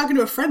because I was talking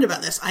to a friend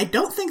about this. I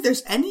don't think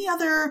there's any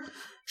other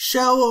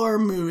show or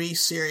movie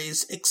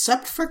series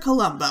except for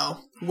Columbo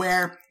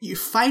where you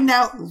find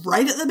out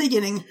right at the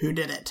beginning who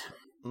did it.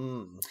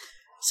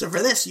 So for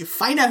this, you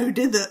find out who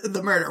did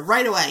the murder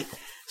right away.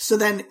 So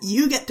then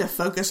you get to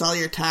focus all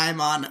your time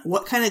on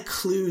what kind of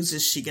clues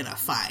is she gonna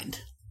find.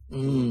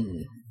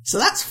 So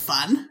that's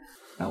fun.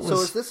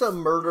 So is this a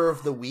Murder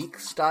of the Week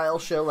style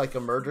show, like a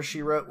Murder,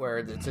 She Wrote, where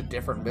it's a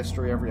different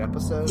mystery every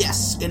episode?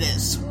 Yes, it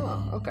is.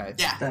 Oh, okay.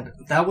 Yeah.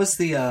 That was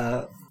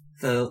the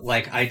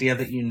like idea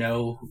that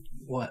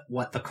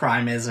what the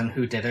crime is and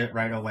who did it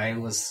right away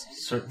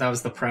that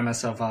was the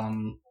premise of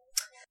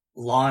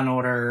Law and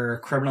Order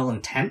Criminal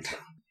Intent.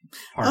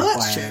 Part of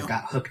why I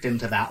got hooked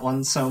into that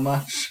one so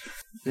much.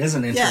 It is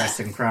an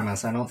interesting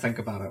premise. I don't think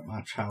about it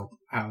much, how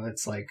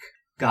it's like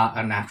got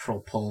a natural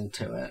pull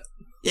to it.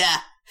 Yeah.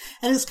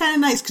 And it's kind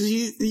of nice because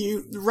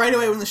you right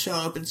away when the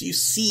show opens, you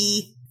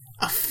see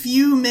a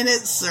few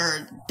minutes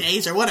or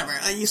days or whatever,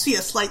 you see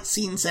a slight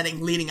scene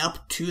setting leading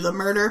up to the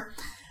murder.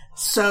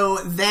 So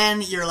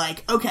then you're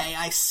like, okay,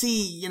 I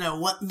see,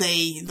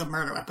 the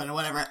murder weapon or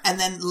whatever. And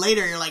then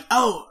later you're like,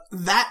 oh,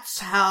 that's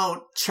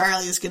how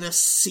Charlie is going to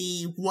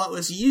see what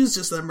was used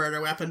as the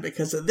murder weapon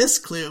because of this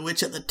clue,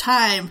 which at the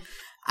time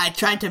I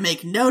tried to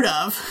make note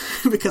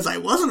of because I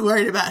wasn't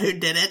worried about who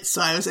did it.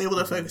 So I was able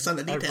to focus on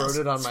the details. I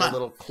wrote it on my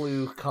little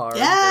clue card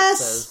that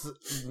says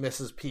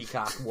Mrs.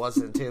 Peacock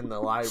wasn't in the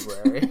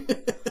library.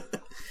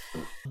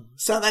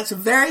 So that's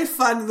very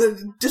fun.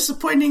 The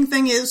disappointing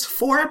thing is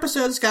 4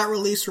 episodes got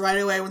released right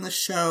away when the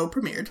show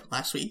premiered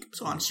last week.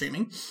 It's on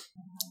streaming.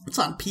 It's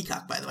on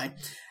Peacock, by the way.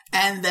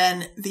 And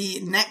then the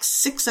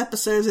next 6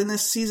 episodes in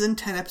this season,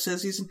 10 episode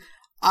season,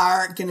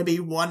 are going to be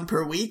 1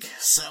 per week.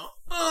 So,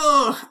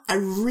 I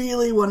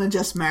really want to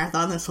just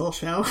marathon this whole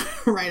show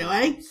right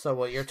away. So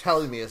what you're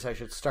telling me is I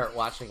should start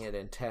watching it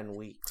in 10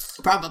 weeks.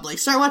 Probably.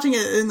 Start watching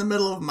it in the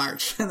middle of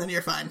March, and then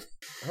you're fine.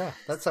 Yeah,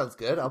 that sounds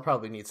good. I'll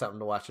probably need something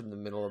to watch in the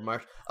middle of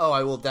March. Oh,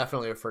 I will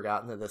definitely have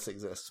forgotten that this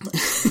exists.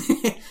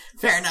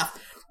 Fair enough.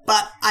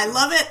 But I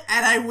love it,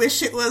 and I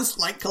wish it was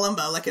like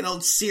Columbo, like an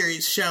old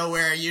series show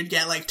where you'd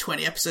get like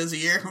 20 episodes a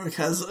year,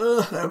 because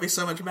that would be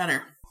so much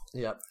better.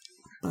 Yep.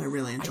 But I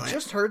really enjoy it. I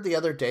just heard the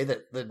other day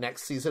that the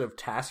next season of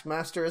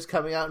Taskmaster is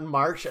coming out in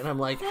March, and I'm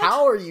like,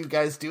 how are you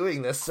guys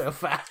doing this so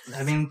fast?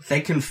 I mean,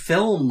 they can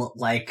film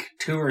like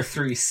 2 or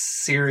 3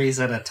 series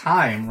at a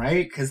time,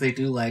 right? Because they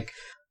do like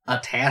a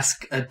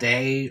task a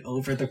day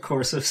over the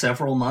course of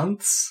several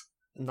months.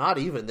 Not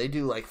even. They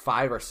do like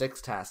 5 or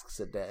 6 tasks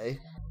a day.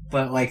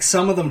 But like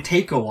some of them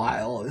take a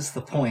while is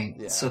the point.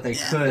 Yeah. So they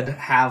could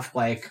have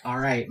like, all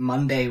right,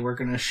 Monday we're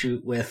going to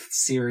shoot with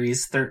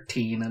series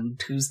 13 and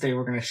Tuesday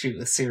we're going to shoot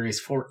with series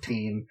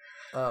 14.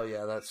 Oh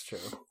yeah, that's true.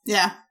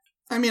 Yeah.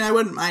 I mean, I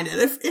wouldn't mind it.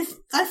 If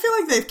I feel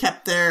like they've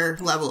kept their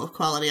level of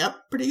quality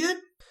up pretty good.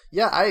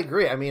 Yeah, I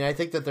agree. I mean, I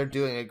think that they're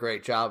doing a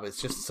great job. It's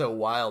just so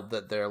wild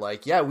that they're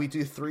like, yeah, we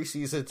do 3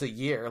 seasons a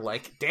year.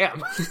 Like,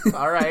 damn.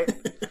 All right.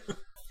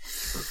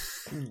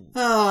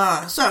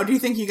 So, do you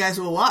think you guys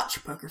will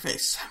watch Poker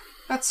Face?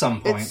 At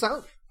some point.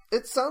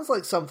 It sounds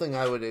like something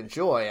I would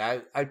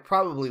enjoy. I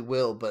probably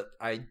will, but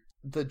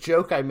the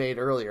joke I made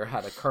earlier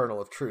had a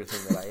kernel of truth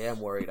in that I am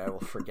worried I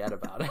will forget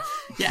about it.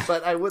 Yeah.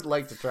 But I would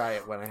like to try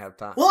it when I have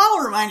time. Well,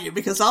 I'll remind you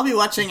because I'll be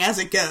watching as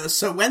it goes.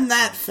 So when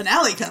that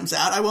finale comes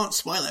out, I won't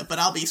spoil it, but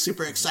I'll be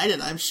super excited,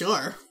 I'm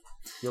sure.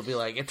 You'll be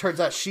like, it turns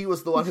out she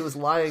was the one who was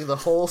lying the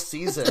whole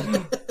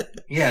season.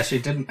 Yeah, she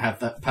didn't have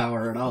that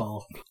power at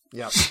all.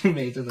 Yep. She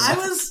made it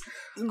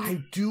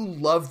I do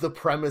love the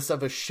premise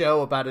of a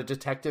show about a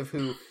detective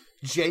who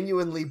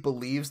genuinely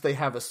believes they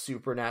have a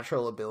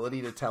supernatural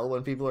ability to tell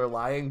when people are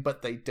lying,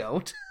 but they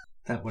don't.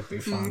 That would be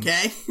fun.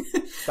 Okay.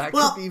 That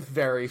could be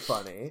very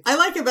funny. I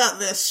like about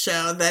this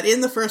show that in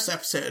the first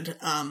episode,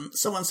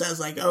 someone says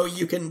like, "Oh,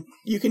 you can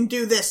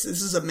do this.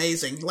 This is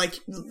amazing." Like,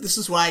 this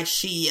is why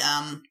she,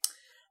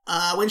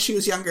 when she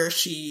was younger,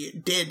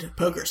 she did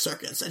poker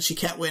circuits and she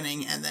kept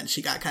winning, and then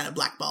she got kind of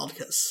blackballed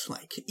because,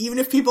 like, even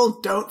if people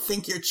don't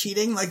think you're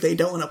cheating, like, they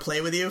don't want to play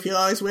with you if you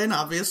always win,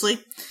 obviously.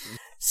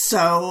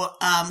 So,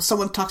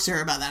 someone talks to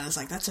her about that and is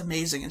like, that's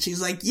amazing. And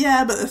she's like,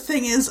 yeah, but the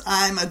thing is,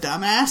 I'm a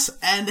dumbass.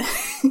 And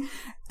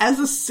as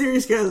the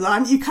series goes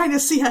on, you kind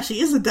of see how she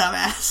is a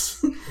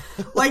dumbass.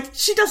 Like,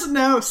 she doesn't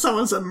know if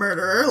someone's a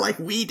murderer like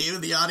we do,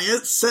 the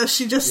audience. So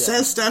she just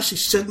says stuff she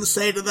shouldn't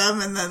say to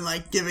them and then,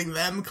 like, giving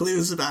them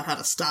clues about how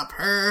to stop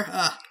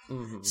her.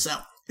 So,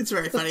 it's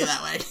very funny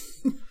that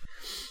way.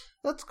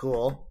 That's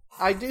cool.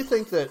 I do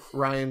think that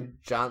Rian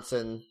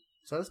Johnson,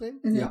 is that his name?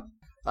 Yeah.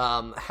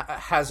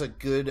 Has a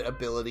good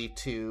ability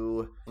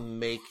to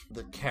make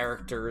the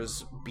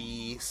characters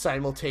be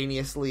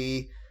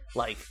simultaneously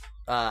like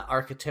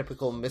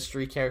archetypical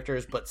mystery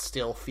characters, but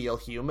still feel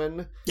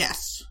human.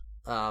 Yes.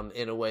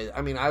 In a way,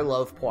 I mean, I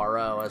love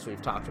Poirot, as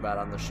we've talked about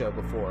on the show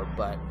before,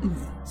 but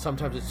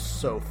sometimes it's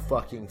so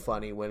fucking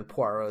funny when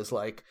Poirot is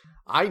like,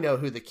 I know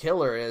who the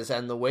killer is,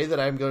 and the way that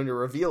I'm going to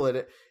reveal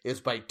it is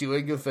by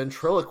doing a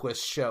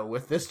ventriloquist show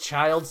with this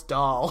child's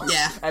doll.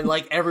 Yeah. And,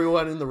 like,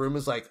 everyone in the room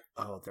is like,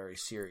 oh, very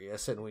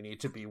serious, and we need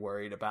to be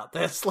worried about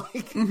this.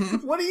 Like,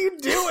 what are you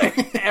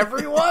doing,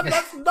 everyone?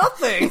 That's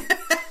nothing.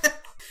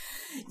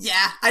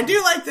 Yeah, I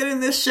do like that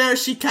in this show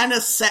she kind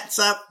of sets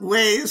up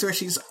ways where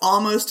she's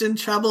almost in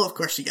trouble. Of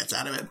course she gets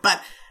out of it,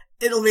 but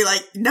it'll be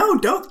like, no,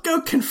 don't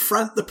go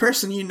confront the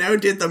person you know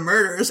did the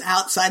murders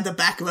outside the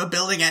back of a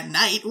building at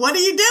night. What are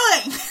you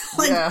doing?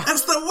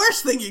 That's the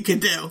worst thing you could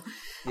do.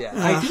 Yeah.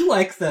 I do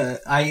like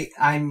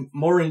I'm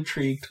more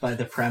intrigued by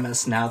the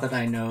premise now that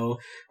I know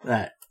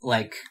that,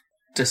 like,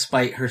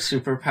 despite her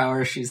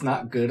superpower, she's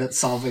not good at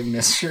solving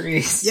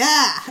mysteries.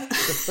 Yeah.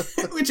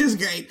 Which is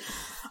great.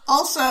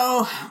 Also,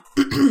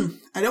 I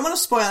don't want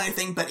to spoil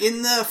anything, but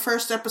in the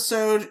first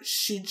episode,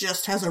 she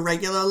just has a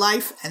regular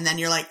life, and then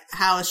you're like,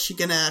 how is she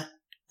gonna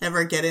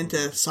ever get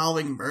into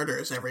solving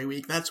murders every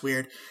week? That's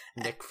weird.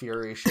 Nick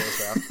Fury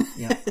shows up.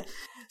 Yeah.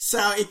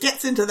 So it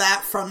gets into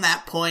that from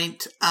that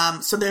point.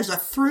 So there's a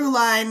through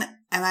line,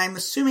 and I'm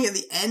assuming at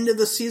the end of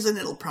the season,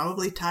 it'll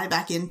probably tie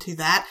back into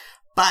that.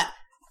 But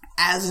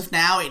as of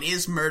now, it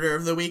is Murder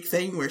of the Week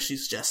thing, where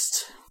she's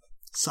just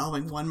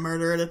solving one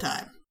murder at a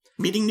time.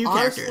 Meeting new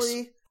characters.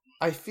 Honestly,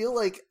 I feel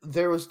like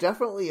there was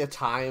definitely a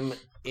time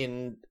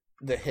in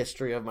the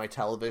history of my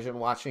television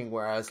watching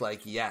where I was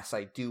like, yes,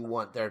 I do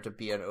want there to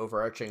be an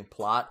overarching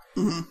plot.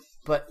 Mm-hmm.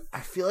 But I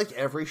feel like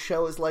every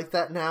show is like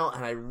that now,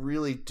 and I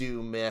really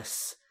do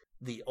miss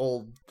the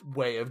old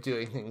way of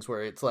doing things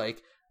where it's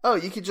like, oh,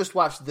 you could just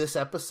watch this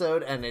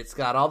episode and it's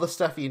got all the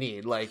stuff you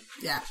need. Like,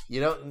 yeah, you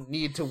don't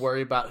need to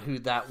worry about who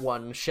that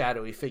one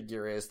shadowy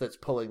figure is that's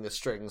pulling the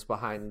strings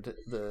behind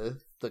the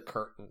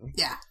curtain.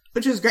 Yeah,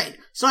 which is great.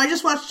 So I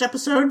just watched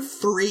episode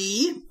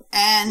 3,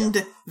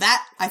 and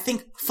that, I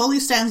think, fully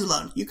stands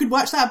alone. You could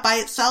watch that by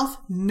itself,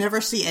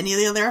 never see any of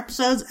the other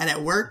episodes, and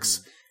it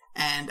works,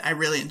 and I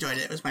really enjoyed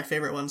it. It was my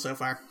favorite one so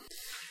far.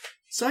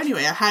 So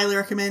anyway, I highly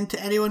recommend to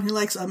anyone who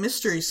likes a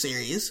mystery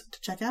series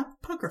to check out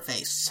Poker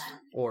Face.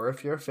 Or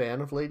if you're a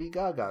fan of Lady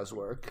Gaga's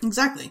work.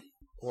 Exactly.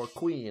 Or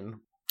Queen.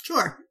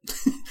 Sure.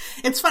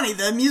 It's funny,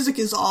 the music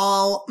is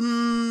all,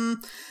 a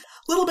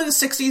little bit of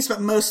 60s,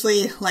 but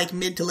mostly like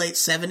mid to late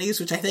 70s,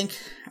 which I think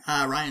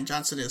Rian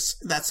Johnson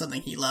that's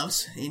something he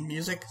loves in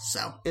music,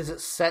 so. Is it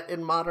set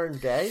in modern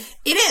day?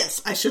 It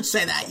is! I should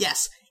say that,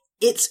 yes.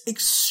 It's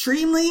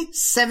extremely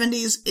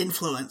 70s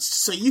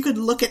influenced, so you could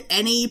look at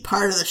any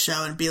part of the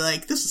show and be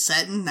like, this is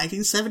set in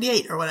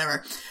 1978 or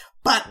whatever.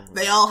 But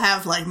they all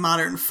have like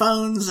modern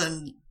phones,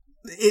 and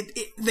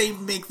they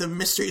make the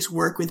mysteries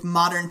work with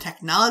modern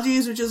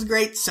technologies, which is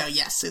great. So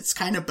yes, it's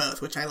kind of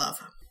both, which I love.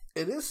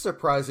 It is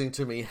surprising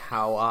to me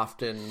how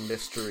often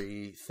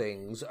mystery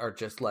things are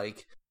just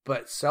like,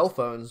 but cell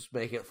phones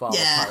make it fall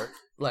apart.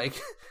 Like,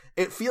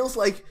 it feels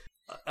like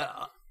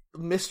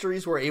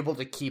mysteries were able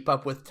to keep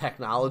up with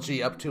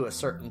technology up to a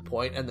certain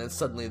point, and then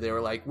suddenly they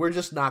were like, we're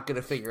just not going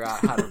to figure out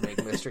how to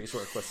make mysteries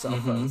work with cell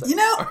phones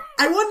anymore.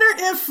 I wonder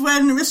if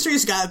when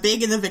mysteries got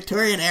big in the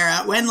Victorian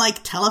era, when,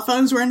 like,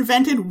 telephones were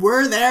invented,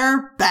 were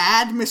there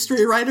bad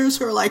mystery writers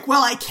who were like,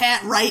 well, I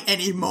can't write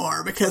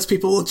anymore because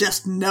people will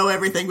just know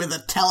everything with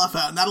a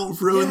telephone. That'll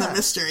ruin the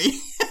mystery.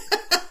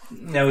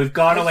 No, we've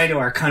gone away to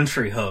our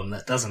country home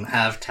that doesn't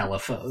have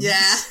telephones.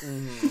 Yeah.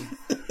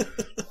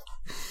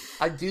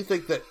 I do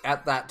think that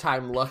at that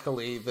time,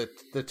 luckily,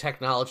 the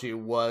technology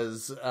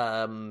was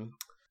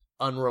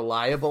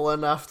unreliable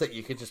enough that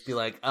you could just be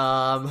like,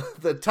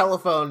 the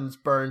telephone's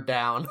burned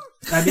down.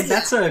 I mean,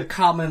 that's a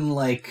common,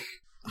 like,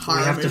 Horror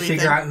we have to movie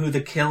figure thing. out who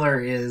the killer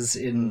is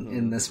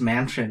in this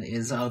mansion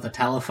is, the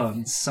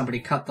telephones. Somebody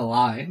cut the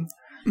line.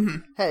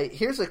 Hey,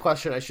 here's a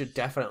question I should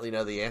definitely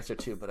know the answer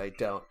to, but I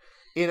don't.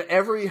 In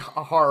every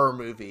horror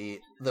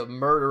movie, the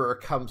murderer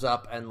comes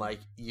up and, like,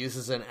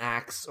 uses an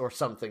axe or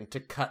something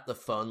to cut the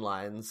phone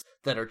lines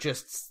that are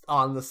just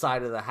on the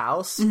side of the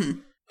house.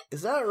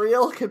 Is that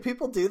real? Can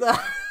people do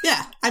that?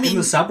 Yeah, I In mean,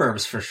 the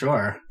suburbs, for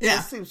sure. yeah.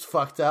 It seems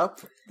fucked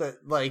up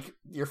that, like,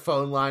 your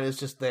phone line is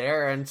just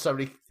there and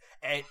somebody...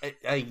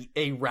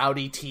 A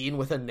rowdy teen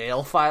with a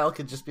nail file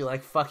could just be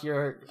like, fuck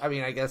your... I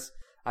mean, I guess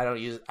I don't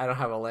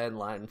have a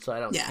landline, so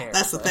I don't care. Yeah,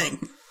 that's the thing.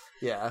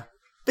 Yeah.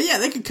 But yeah,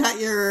 they could cut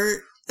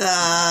your...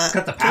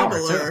 Cut the power,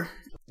 cable too.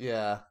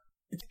 Yeah.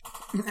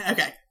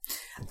 Okay.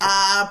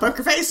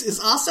 Poker Face is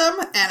awesome,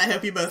 and I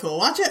hope you both will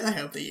watch it, and I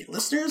hope the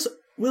listeners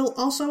will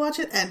also watch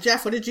it. And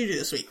Jeff, what did you do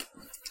this week?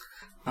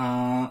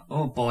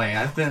 Oh boy,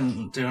 I've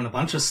been doing a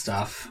bunch of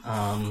stuff.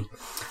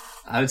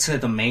 I would say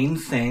the main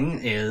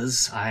thing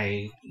is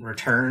I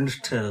returned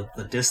to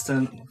the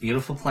distant,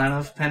 beautiful planet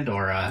of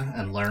Pandora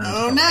and learned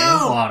the way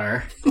of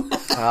water.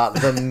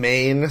 The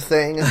main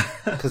thing,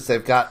 because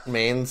they've got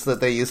mains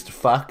that they used to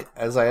fuck,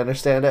 as I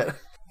understand it.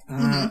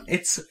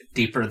 It's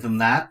deeper than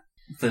that.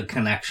 The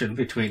connection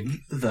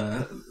between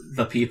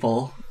the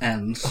people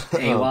and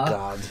Awa. Oh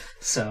god.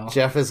 So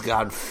Jeff has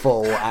gone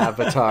full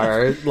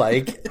Avatar,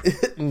 like,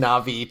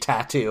 Navi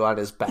tattoo on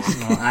his back.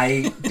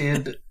 I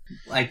did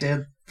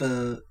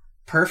the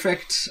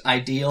perfect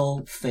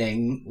ideal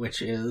thing,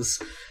 which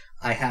is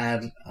I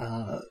had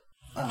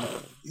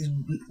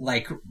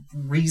like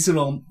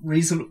reasonable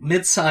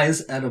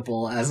mid-size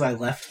edible as I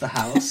left the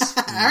house.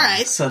 All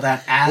right. So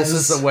that as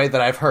This is the way that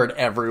I've heard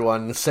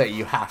everyone say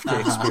you have to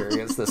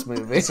experience this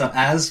movie. So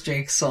as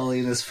Jake Sully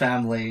and his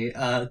family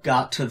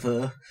got to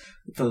the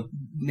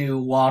new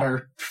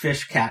water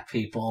fish cat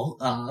people,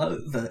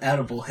 the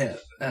edible hit,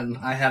 and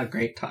I had a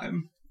great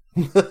time.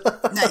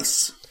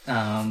 Nice.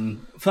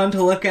 Fun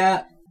to look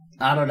at.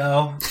 I don't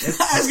know.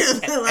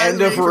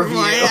 End of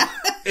review.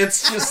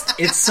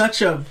 It's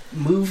such a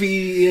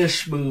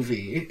movie-ish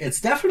movie. It's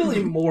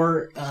definitely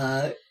more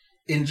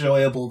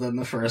enjoyable than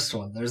the first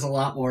one. There's a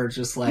lot more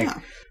just like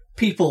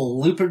people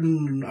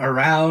looping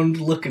around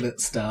looking at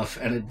stuff,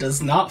 and it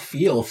does not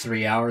feel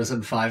 3 hours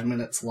and 5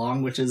 minutes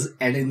long, which is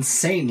an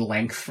insane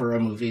length for a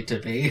movie to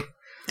be.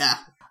 Yeah.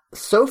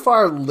 So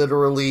far,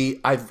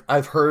 literally,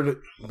 I've heard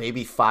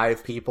maybe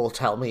 5 people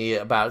tell me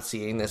about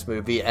seeing this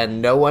movie,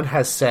 and no one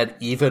has said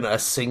even a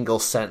single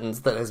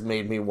sentence that has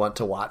made me want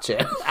to watch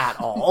it at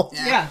all.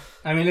 Yeah.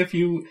 I mean, if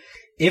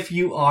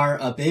you are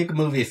a big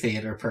movie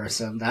theater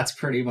person, that's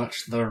pretty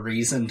much the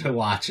reason to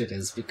watch it,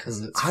 is because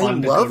it's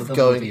fun to go to the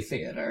movie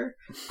theater.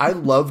 I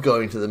love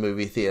going to the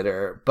movie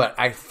theater, but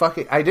I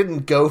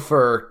didn't go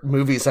for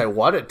movies I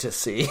wanted to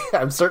see.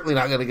 I'm certainly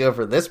not going to go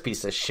for this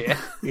piece of shit.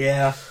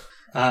 Yeah.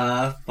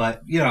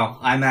 But,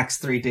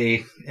 IMAX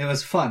 3D, it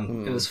was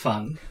fun. It was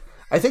fun.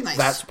 I think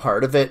that's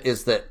part of it,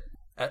 is that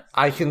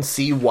I can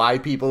see why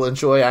people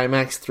enjoy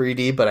IMAX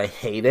 3D, but I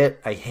hate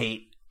it. I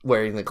hate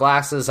wearing the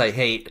glasses. I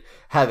hate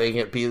having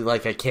it be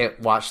like I can't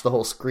watch the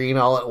whole screen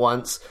all at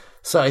once.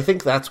 So I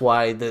think that's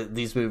why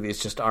these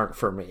movies just aren't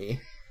for me.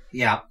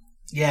 Yeah.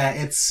 Yeah,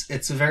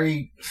 it's a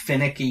very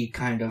finicky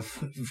kind of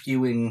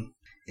viewing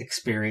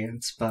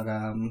experience, but,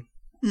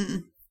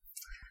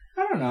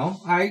 I don't know.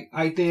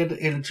 I did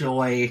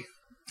enjoy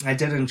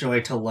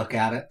to look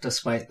at it,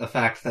 despite the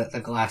fact that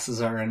the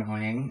glasses are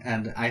annoying,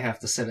 and I have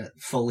to sit at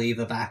fully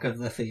the back of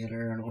the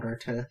theater in order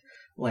to,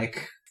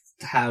 like,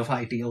 have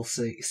ideal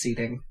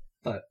seating.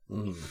 But,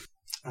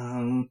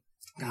 God,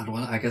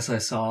 well, I guess I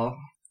saw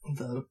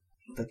the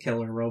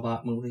killer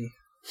robot movie.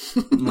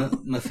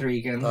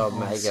 Mithrigan. Oh,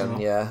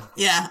 Megan, yeah.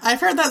 Yeah,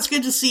 I've heard that's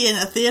good to see in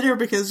a theater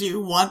because you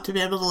want to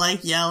be able to,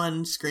 like, yell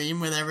and scream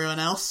with everyone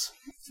else.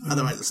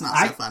 Otherwise, it's not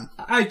so fun.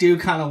 I do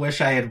kind of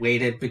wish I had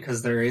waited,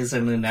 because there is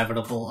an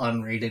inevitable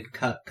unrated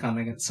cut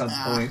coming at some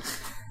point.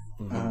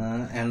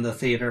 And the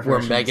theater version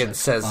where Megan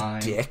says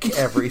fine. dick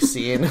every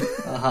scene.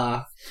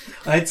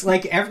 It's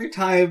like every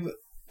time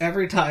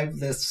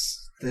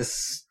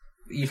this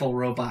evil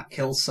robot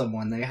kills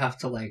someone, they have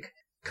to, like,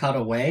 cut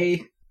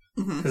away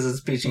because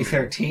it's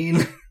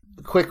PG-13.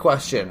 Quick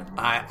question.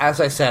 As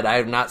I said, I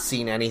have not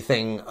seen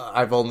anything.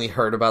 I've only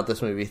heard about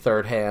this movie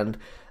third hand.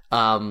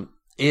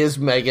 Is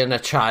Megan a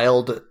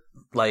child,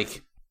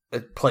 like,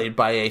 played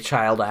by a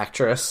child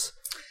actress?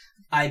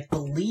 I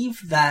believe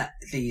that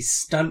the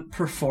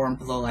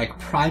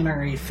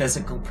primary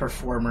physical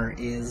performer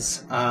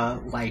is,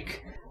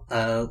 like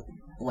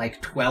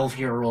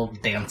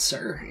 12-year-old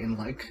dancer in,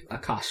 like, a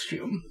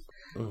costume.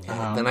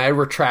 Then I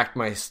retract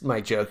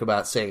my joke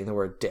about saying the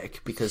word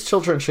dick, because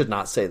children should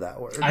not say that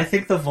word. I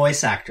think the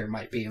voice actor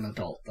might be an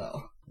adult,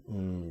 though.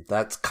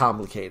 That's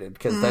complicated,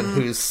 because then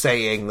who's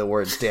saying the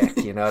word dick,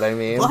 you know what I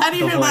mean? Well, how do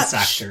you The feel voice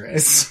about actor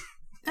is.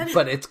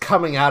 But it's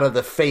coming out of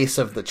the face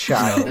of the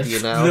child,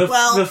 you know?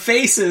 The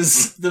face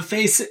is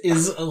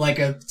like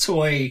a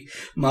toy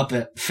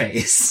Muppet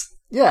face.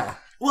 Yeah.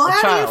 Well,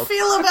 how child. do you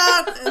feel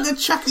about the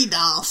Chucky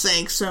doll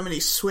saying so many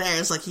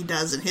swears like he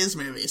does in his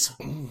movies?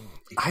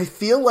 I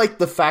feel like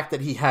the fact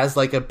that he has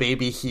like a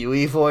Baby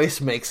Huey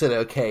voice makes it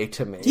okay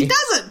to me. He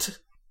doesn't.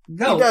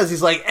 No. He does.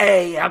 He's like,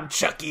 hey, I'm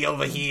Chucky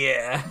over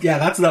here. Yeah,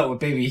 that's not what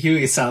Baby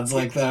Huey sounds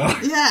like, though.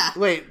 Yeah.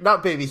 Wait,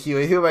 not Baby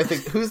Huey. Who am I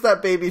thinking? Who's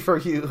that baby for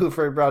Who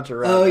Framed Roger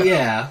Rabbit? Oh,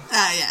 yeah.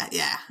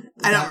 Yeah.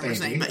 I don't remember his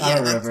name, but I yeah,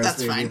 don't remember his that's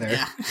name fine. either.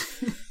 Yeah.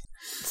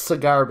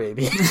 Cigar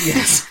Baby.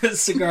 Yes,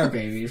 Cigar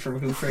Baby from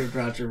Who Framed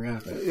Roger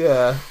Rabbit.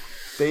 Yeah.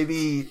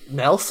 Baby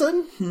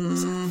Nelson?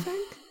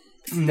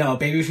 No,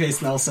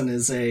 Babyface Nelson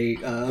is a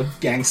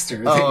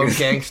gangster. Oh,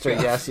 gangster.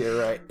 Yes, you're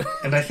right.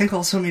 And I think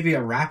also maybe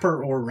a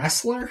rapper or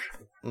wrestler.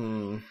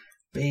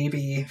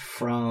 Baby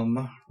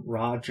from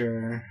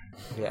Roger.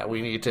 Yeah,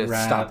 we need to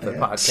Rabbit. stop the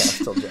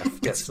podcast till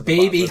Jeff gets to the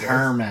Baby bottom of this.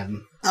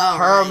 Herman. Oh,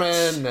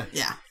 Herman. Right.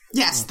 Yeah.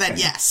 Yes, Okay.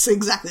 yes,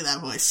 exactly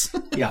that voice.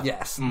 Yeah.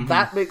 Yes,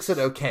 that makes it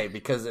okay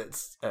because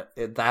it's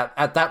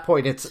at that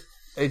point it's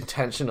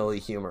intentionally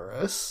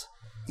humorous.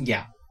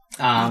 Yeah.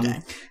 Okay.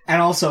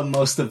 And also,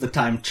 most of the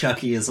time,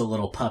 Chucky is a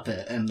little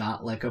puppet and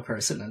not like a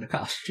person in a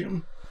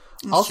costume.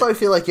 Also, I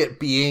feel like it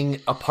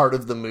being a part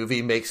of the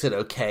movie makes it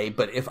okay,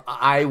 but if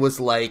I was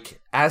like,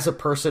 as a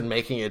person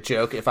making a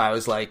joke, if I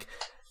was like,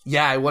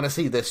 yeah, I want to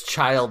see this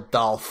child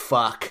doll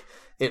fuck,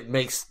 it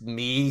makes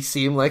me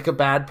seem like a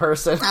bad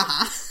person.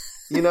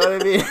 You know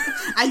what I mean?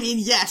 I mean,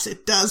 yes,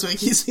 it does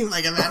make you seem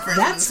like a bad person.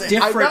 That's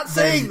different. I'm not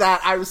saying that.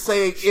 I was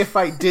saying if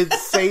I did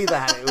say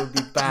that, it would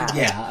be bad.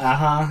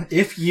 Yeah,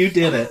 If you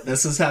did it,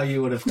 this is how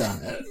you would have done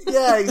it.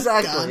 Yeah,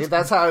 exactly. God.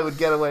 That's how I would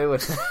get away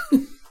with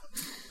it.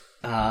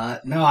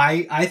 No,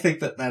 I think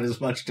that is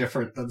much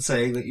different than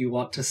saying that you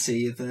want to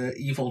see the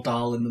evil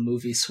doll in the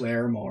movie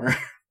swear more.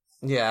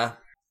 Yeah,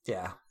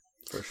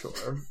 for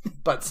sure.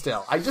 But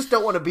still, I just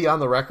don't want to be on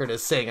the record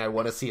as saying I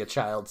want to see a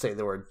child say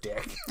the word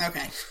dick.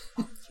 Okay.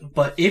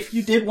 But if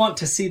you did want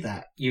to see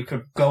that, you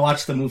could go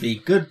watch the movie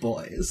Good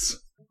Boys.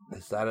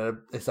 Is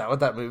that what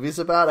that movie's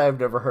about? I've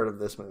never heard of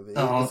this movie.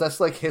 Oh. Is that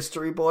like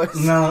History Boys?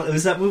 No, it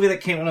was that movie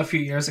that came out a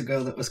few years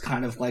ago that was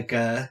kind of like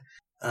a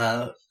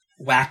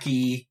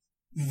wacky,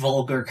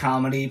 vulgar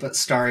comedy, but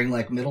starring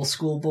like middle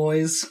school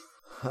boys.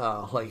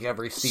 Oh, like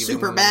every Steven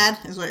Super bad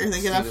is what you're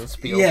thinking Steven of?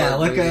 Spielberg Yeah,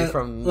 like movie a-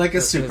 from like a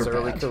his Super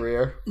early bad.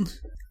 career.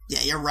 Yeah,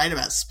 you're right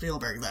about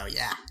Spielberg, though.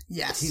 Yeah.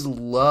 Yes. He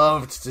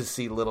loved to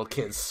see little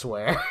kids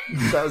swear.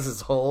 That was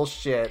his whole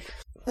shit.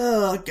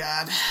 Oh,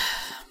 God.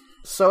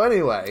 So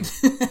anyway,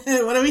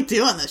 What do we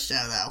do on this show,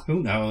 though?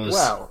 Who knows?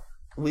 well,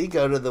 we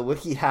go to the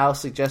WikiHow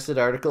suggested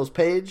articles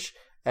page,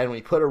 and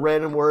we put a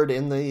random word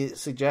in the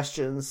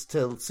suggestions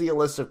to see a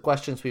list of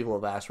questions people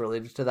have asked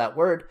related to that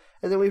word,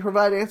 and then we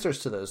provide answers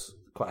to those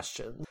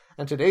questions.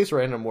 And today's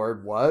random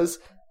word was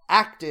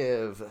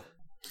active.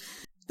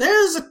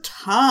 There's a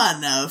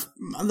ton of,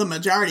 the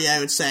majority, I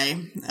would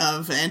say,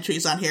 of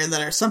entries on here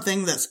that are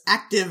something that's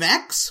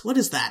ActiveX. What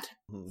is that?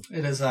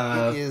 It is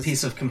a It is-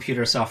 piece of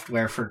computer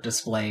software for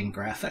displaying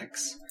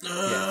graphics. Yeah,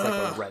 it's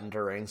like a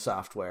rendering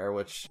software,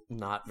 which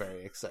not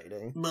very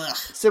exciting. Ugh.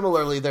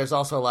 Similarly, there's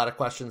also a lot of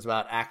questions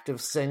about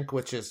ActiveSync,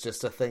 which is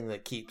just a thing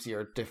that keeps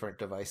your different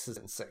devices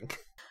in sync.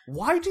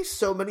 Why do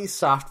so many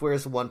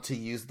softwares want to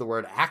use the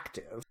word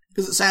active?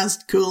 Because it sounds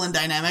cool and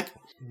dynamic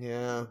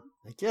Yeah,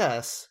 I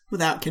guess.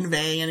 without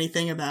conveying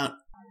anything about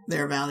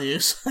their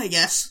values, I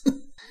guess.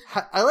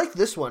 I like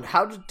this one.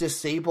 How to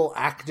disable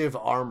active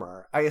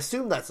armor. I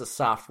assume that's a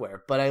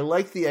software, but I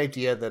like the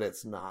idea that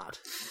it's not.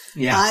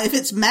 Yeah. If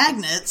it's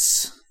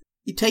magnets,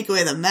 you take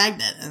away the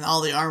magnet and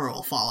all the armor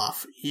will fall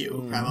off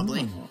you,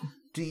 probably.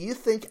 Do you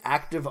think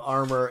active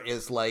armor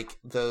is like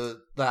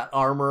that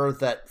armor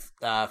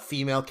that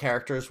female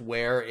characters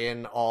wear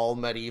in all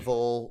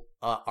medieval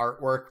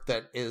artwork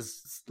that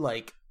is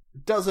like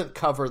doesn't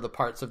cover the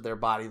parts of their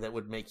body that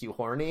would make you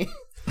horny?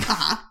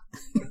 Uh-huh.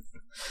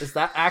 Is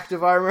that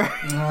active armor?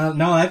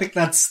 No, I think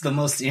that's the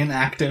most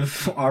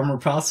inactive armor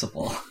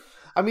possible.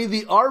 I mean,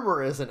 the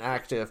armor isn't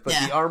active, but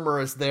Yeah. the armor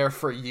is there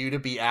for you to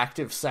be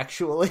active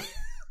sexually.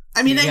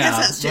 I mean, I Yeah, guess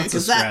that's true, that's a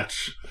because that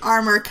stretch.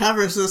 armor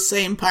covers the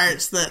same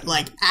parts that,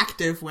 like,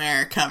 active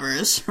wear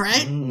covers,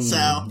 right? So,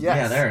 Yes.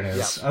 Yeah, there it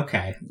is. Yep.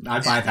 Okay. I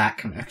buy that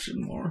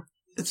connection more.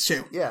 it's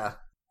true. Yeah.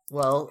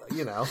 Well,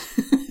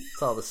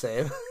 it's all the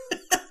same.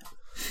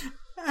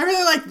 I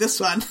really like this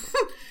one.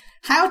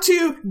 How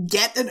to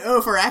get an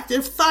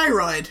overactive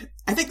thyroid.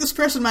 I think this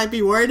person might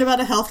be worried about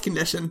a health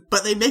condition,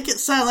 but they make it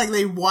sound like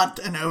they want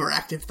an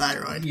overactive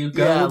thyroid. You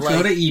go Yeah, go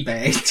like- to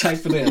eBay,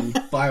 type it in,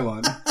 buy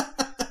one.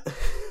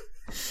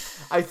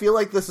 I feel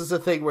like this is a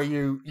thing where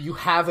you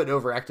have an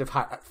overactive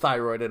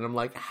thyroid, and I'm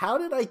like, how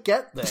did I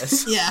get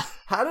this? Yeah.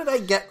 How did I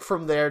get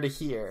from there to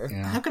here?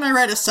 Yeah. How can I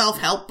write a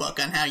self-help book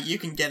on how you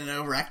can get an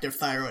overactive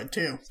thyroid,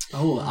 too?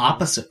 Oh,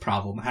 opposite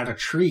problem. How to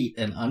treat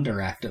an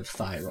underactive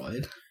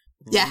thyroid.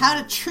 Yeah,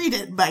 how to treat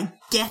it by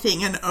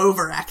getting an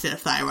overactive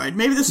thyroid.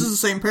 Maybe this is the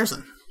same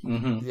person.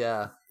 Mm-hmm.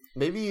 Yeah.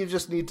 Maybe you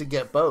just need to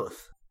get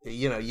both.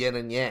 You know, yin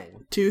and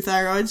yang. 2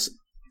 thyroids,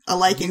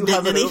 alike in You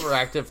have an dignity.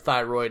 overactive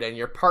thyroid, and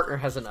your partner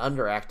has an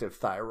underactive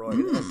thyroid,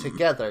 and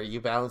together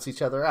you balance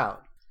each other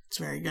out. It's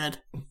very good.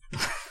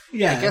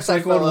 Yeah, I guess it's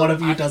like when fell one in-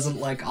 of you doesn't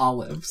like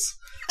olives.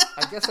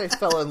 I guess I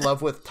fell in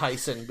love with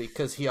Tyson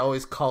because he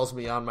always calls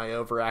me on my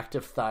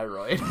overactive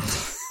thyroid.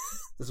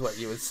 Is what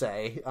you would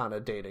say on a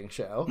dating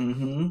show.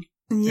 Mm-hmm.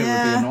 It would be a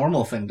Yeah.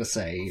 normal thing to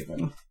say,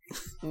 even.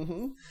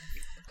 Mm-hmm.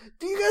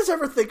 Do you guys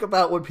ever think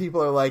about when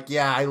people are like,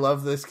 "Yeah, I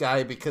love this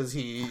guy because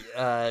he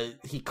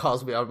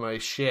calls me on my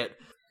shit"?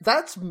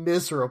 That's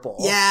miserable.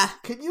 Yeah.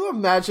 Can you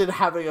imagine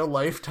having a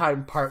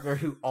lifetime partner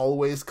who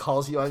always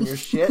calls you on your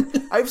shit?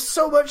 I have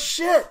so much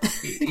shit.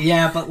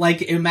 Yeah, but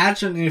like,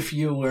 imagine if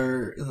you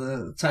were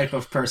the type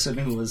of person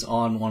who was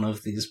on one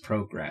of these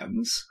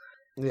programs.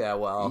 Yeah,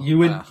 well, You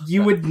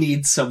would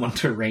need someone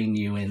to rein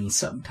you in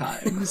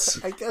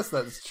sometimes. I guess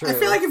that's true. I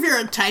feel like if you're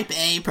a type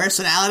A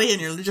personality and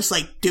you're just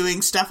like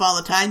doing stuff all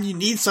the time, you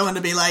need someone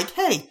to be like,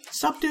 hey,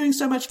 stop doing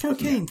so much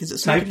cocaine because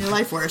it's making your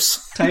life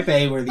worse. Type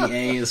A, where the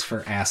A is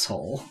for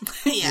asshole.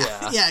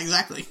 Yeah,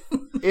 exactly.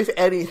 if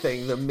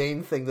anything, the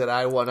main thing that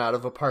I want out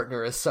of a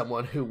partner is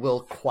someone who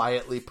will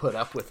quietly put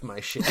up with my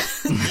shit.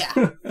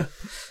 Yeah.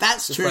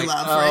 That's true like,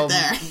 love right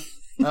there.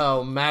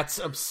 Oh, Matt's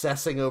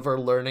obsessing over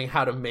learning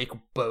how to make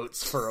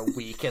boats for a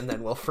week, and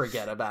then we'll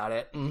forget about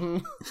it. Mm-hmm.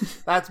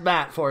 That's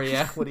Matt for you.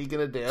 What are you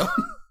gonna do?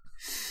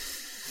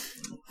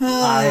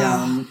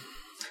 I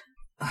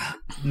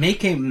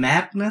make a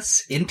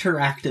Madness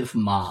interactive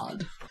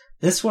mod.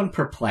 This one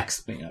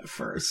perplexed me at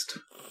first.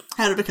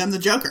 How to become the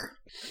Joker.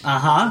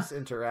 Uh-huh. It's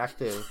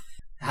interactive.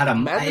 How to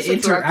Madness Interactive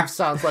interact.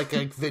 sounds like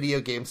a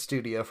video game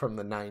studio from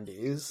the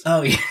 90s.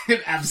 Oh, yeah,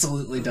 it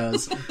absolutely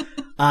does.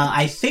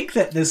 I think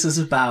that this is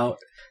about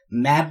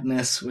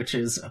Madness, which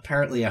is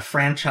apparently a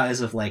franchise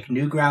of, like,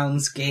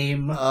 Newgrounds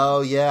game.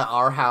 Oh, yeah,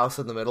 our house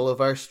in the middle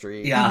of our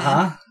street. Yeah,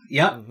 huh?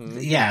 Yep. Mhm.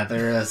 Yeah,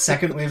 they're a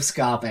second wave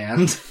ska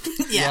band.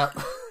 Yeah.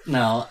 Yep.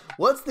 No.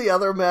 What's the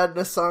other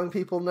Madness song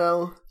people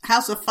know?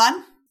 House of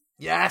Fun.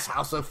 Yes,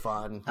 House of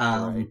Fun.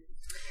 Right.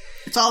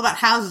 It's all about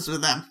houses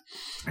with them.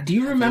 Do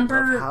you Love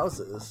remember...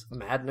 houses.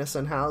 Madness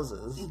and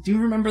houses. Do you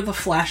remember the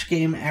Flash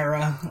game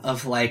era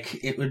of,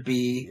 like, it would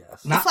be...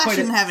 Yes. Not The Flash quite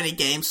didn't have any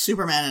games.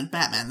 Superman and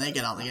Batman, they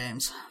get all the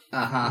games.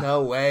 Uh-huh.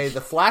 No way.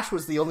 The Flash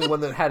was the only one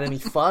that had any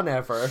fun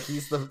ever.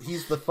 He's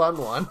the fun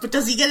one. But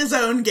does he get his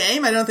own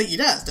game? I don't think he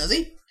does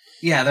he?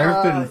 Yeah, there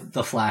have been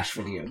the Flash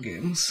video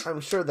games. I'm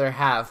sure there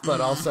have,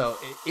 but also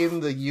in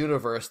the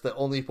universe, the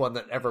only one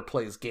that ever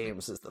plays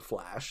games is the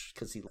Flash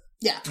because he.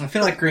 Yeah. I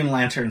feel like Green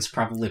Lanterns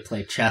probably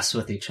play chess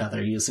with each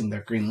other using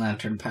their Green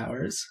Lantern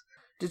powers.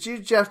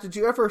 Jeff? Did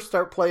you ever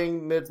start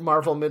playing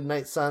Marvel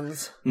Midnight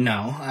Suns?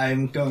 No,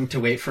 I'm going to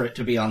wait for it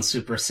to be on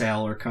super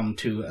sale or come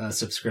to a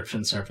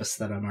subscription service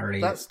that I'm already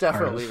That's part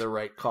definitely of. the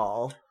right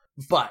call.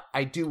 But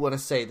I do want to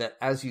say that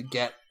as you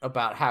get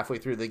about halfway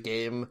through the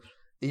game,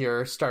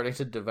 you're starting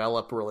to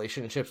develop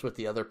relationships with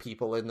the other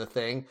people in the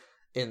thing,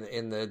 in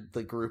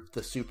the group,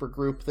 the super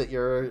group that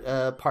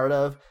you're part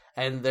of.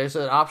 And there's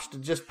an option to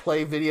just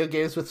play video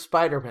games with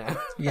Spider-Man.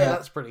 Yeah.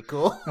 That's pretty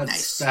cool.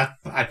 Nice. I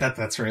bet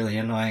that's really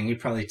annoying. He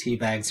probably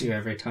teabags you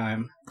every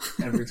time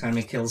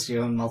he kills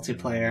you in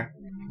multiplayer.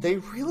 They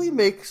really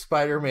make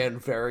Spider-Man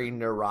very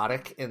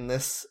neurotic in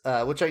this,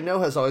 which I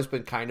know has always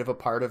been kind of a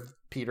part of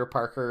Peter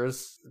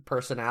Parker's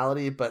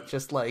personality, but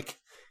just like,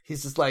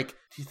 he's just like,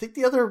 do you think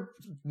the other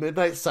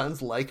Midnight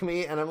Suns like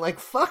me? And I'm like,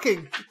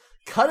 fucking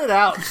cut it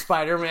out,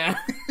 Spider-Man.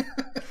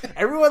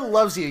 Everyone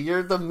loves you.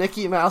 You're the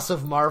Mickey Mouse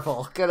of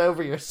Marvel. Get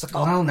over yourself.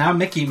 Well, now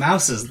Mickey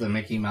Mouse is the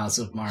Mickey Mouse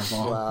of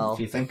Marvel, Well, if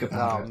you think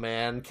about Oh it.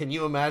 man, can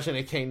you imagine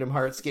a Kingdom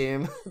Hearts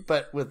game,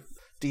 but with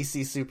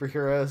DC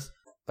superheroes?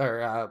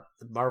 Or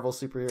Marvel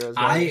superheroes?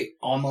 I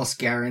almost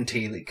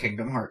guarantee that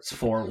Kingdom Hearts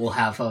 4 will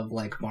have a,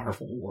 like,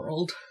 Marvel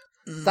world.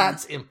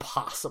 That's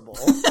impossible.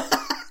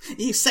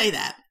 You say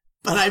that,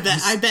 but I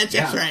bet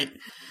Jeff's Yeah.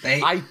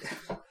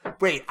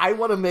 right. I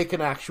want to make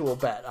an actual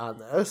bet on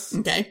this.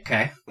 Okay.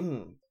 Okay.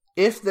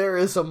 If there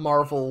is a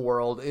Marvel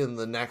world in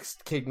the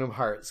next Kingdom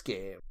Hearts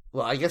game,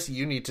 well, I guess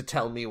you need to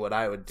tell me what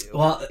I would do.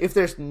 Well, If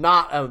there's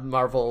not a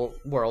Marvel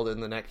world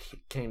in the next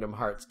Kingdom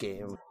Hearts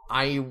game,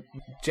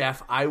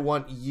 Jeff, I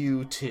want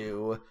you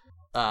to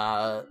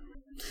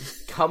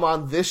come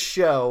on this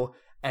show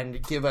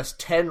and give us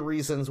 10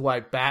 reasons why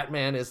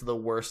Batman is the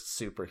worst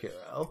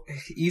superhero.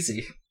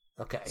 easy.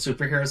 Okay.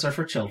 Superheroes are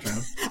for children.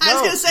 I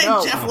was going to say,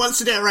 no. Jeff wants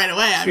to do it right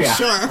away, I'm Yeah.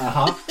 sure.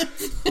 Uh-huh.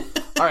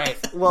 All right.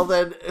 Well,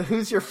 then,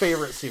 who's your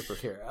favorite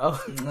superhero?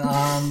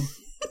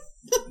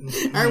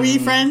 Are we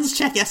friends?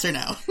 Check yes or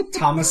no.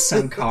 Thomas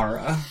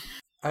Sankara.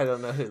 I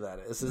don't know who that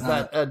is. Is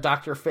that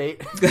Dr.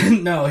 Fate?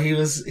 No, he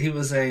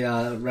was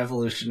a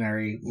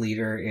revolutionary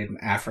leader in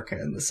Africa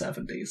in the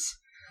 70s.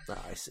 Oh,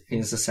 I see. He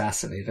was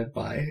assassinated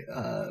by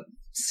a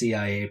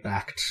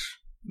CIA-backed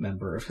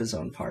member of his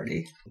own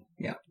party.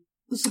 Yeah.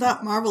 This is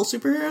about Marvel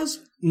superheroes?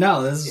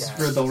 No, this is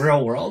for the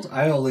real world.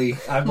 I only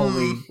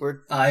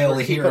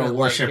hero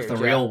worship the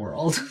real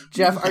world.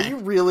 Jeff, are you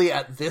really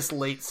at this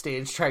late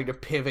stage trying to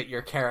pivot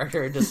your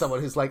character into someone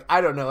who's like,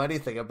 I don't know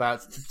anything about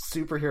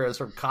superheroes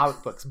from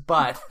comic books,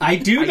 but I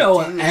do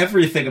know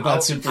everything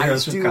about superheroes from comic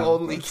books. I do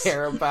only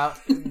care about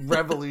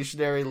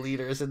revolutionary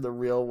leaders in the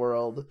real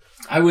world.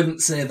 I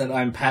wouldn't say that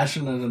I'm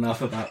passionate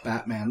enough about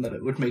Batman that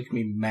it would make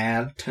me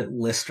mad to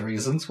list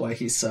reasons why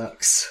he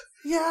sucks.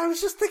 Yeah, I was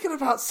just thinking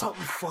about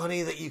something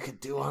funny that you could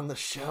do on the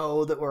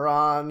show that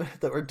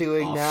we're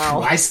doing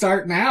now. Why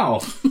start now?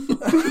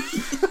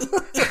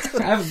 I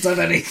haven't done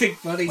anything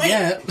funny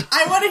yet.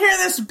 I want to hear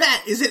this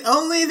bet. Is it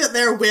only that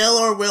there will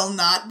or will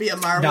not be a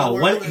Marvel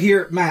world?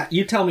 Here, Matt,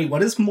 you tell me,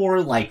 what is more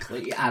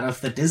likely out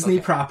of the Disney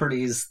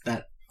properties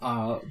that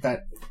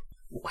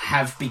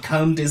have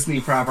become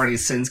Disney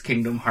properties since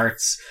Kingdom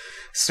Hearts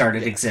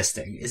started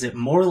existing? Is it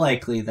more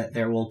likely that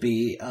there will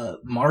be a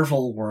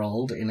Marvel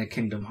world in a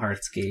Kingdom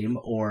Hearts game,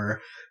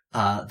 or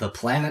the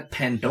planet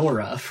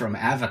Pandora from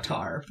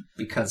Avatar?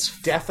 Because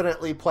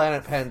definitely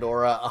planet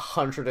Pandora,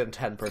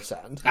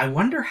 110%. I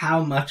wonder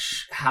how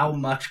much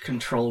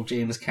control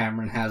James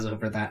Cameron has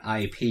over that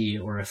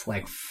IP, or if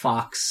like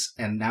Fox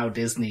and now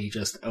Disney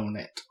just own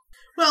it.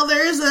 Well,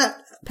 there is a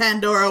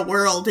Pandora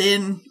world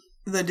in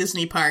the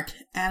Disney park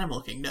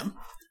Animal Kingdom.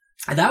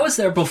 And that was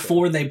there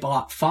before they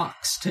bought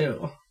Fox,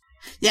 too.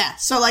 Yeah,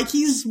 so, like,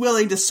 he's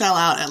willing to sell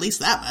out at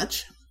least that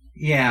much.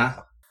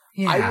 Yeah.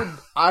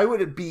 I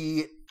would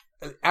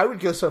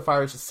go so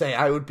far as to say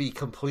I would be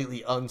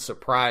completely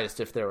unsurprised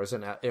if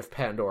if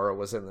Pandora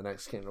was in the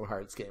next Kingdom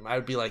Hearts game. I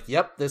would be like,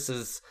 yep, this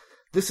is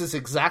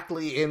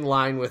exactly in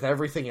line with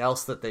everything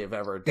else that they've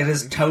ever done. It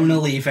is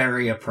tonally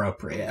very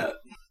appropriate.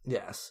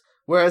 Yes.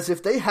 Whereas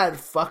if they have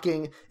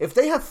fucking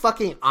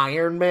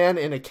Iron Man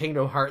in a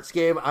Kingdom Hearts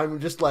game, I'm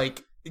just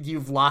like,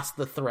 you've lost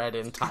the thread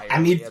entirely. I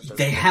mean,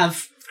 they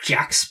have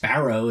Jack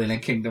Sparrow in a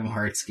Kingdom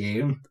Hearts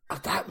game.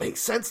 That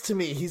makes sense to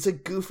me. He's a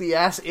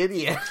goofy-ass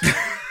idiot.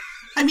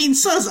 I mean,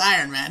 so's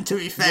Iron Man, to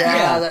be fair.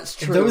 Yeah, that's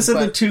true. Those are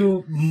the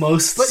two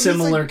most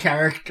similar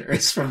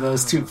characters from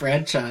those two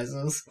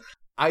franchises.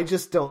 I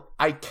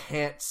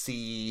can't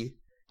see...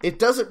 It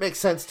doesn't make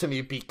sense to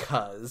me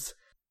because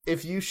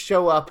if you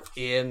show up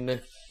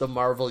in the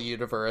Marvel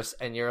universe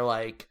and you're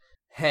like,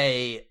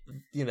 hey,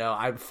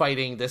 I'm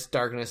fighting this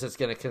darkness that's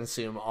going to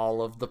consume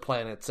all of the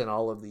planets and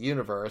all of the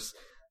universe.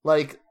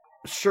 Like,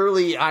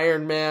 surely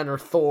Iron Man or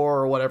Thor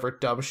or whatever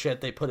dumb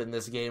shit they put in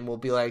this game will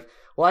be like,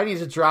 well, I need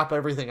to drop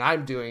everything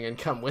I'm doing and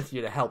come with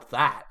you to help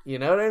that. You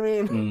know what I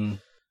mean?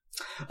 Mm.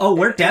 Oh,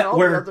 we're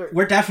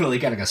definitely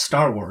getting a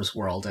Star Wars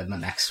world in the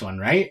next one,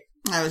 right?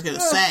 I was going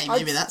to say,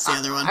 maybe that's the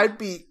other one.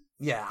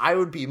 I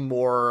would be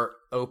more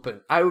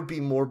open. I would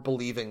be more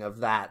believing of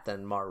that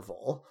than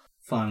Marvel.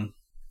 Fun.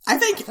 I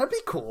think that'd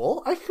be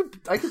cool. I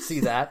could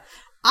see that.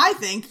 I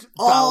think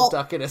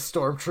Duck in a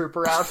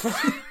stormtrooper outfit.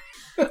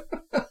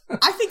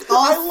 I think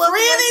all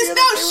three of these.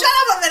 No, shut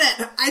up a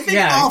minute. I think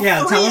all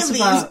three of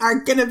these are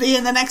going to be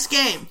in the next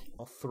game.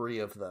 All three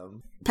of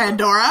them.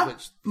 Pandora,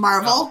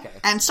 Marvel,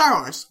 and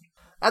Star Wars.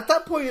 At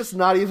that point, it's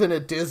not even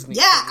a Disney.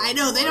 Yeah, I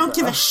know. They don't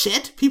give a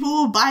shit. People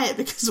will buy it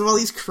because of all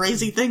these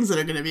crazy things that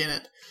are going to be in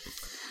it.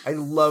 I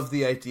love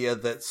the idea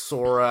that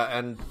Sora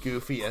and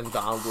Goofy and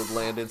Donald would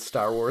land in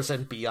Star Wars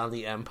and be on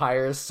the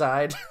Empire's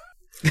side.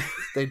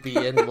 They'd be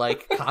in,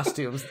 like,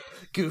 costumes.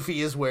 Goofy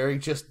is wearing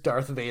just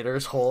Darth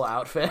Vader's whole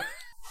outfit.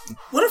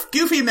 What if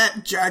Goofy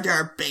met Jar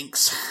Jar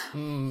Binks?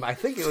 I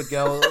think it would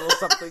go a little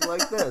something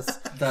like this.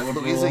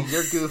 Louisa,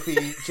 you're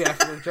Goofy.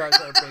 Jack and Jar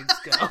Jar Binks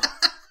go.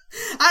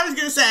 I was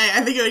going to say,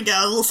 I think it would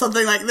go a little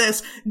something like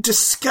this.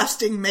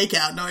 Disgusting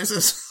makeout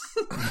noises.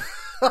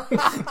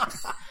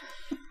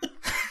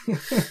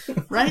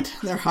 Right?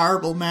 They're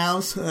horrible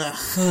mouths.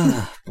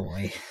 Oh,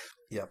 boy.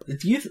 Yep.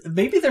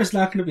 Maybe there's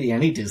not going to be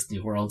any Disney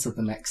worlds at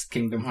the next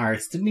Kingdom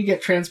Hearts. Didn't he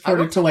get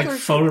transported to, like,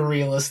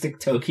 photorealistic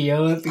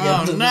Tokyo at the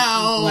end of the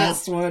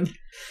last one?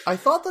 I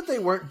thought that they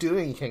weren't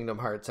doing Kingdom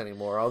Hearts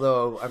anymore,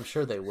 although I'm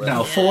sure they will.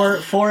 No,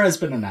 4 has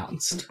been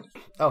announced.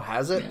 Oh,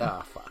 has it? Yeah.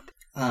 Oh, fuck.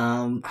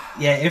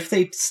 Yeah, if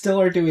they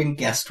still are doing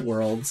guest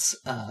worlds,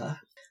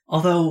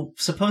 although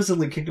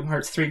supposedly Kingdom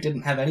Hearts 3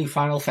 didn't have any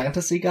Final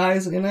Fantasy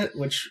guys in it,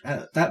 which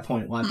at that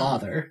point, why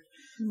bother?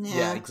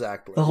 Yeah,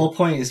 exactly. The whole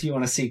point is you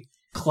want to see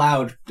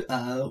Cloud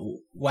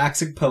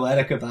waxing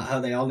poetic about how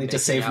they all need to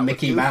save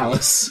Mickey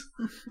Mouse.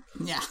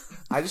 Yeah.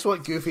 I just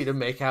want Goofy to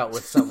make out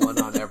with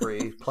someone on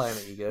every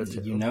planet you go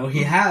to. You know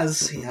he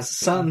has. He has a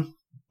son.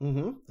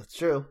 Mm-hmm. That's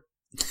true.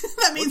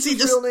 That means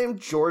What's his real name?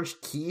 George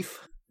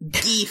Keefe?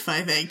 Geef,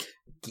 I think.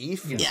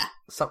 Geef? Yeah.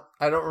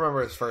 I don't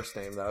remember his first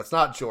name, though. It's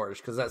not George,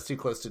 because that's too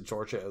close to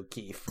Georgia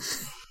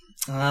O'Keeffe.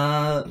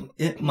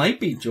 It might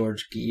be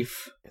George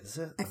Geef. Is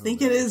it? I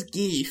think it is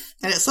Geef.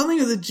 And it's something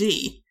with a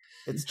G.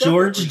 It's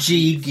George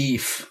G.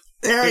 Geef.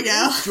 There we It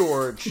go. is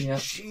George. Yeah.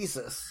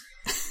 Jesus.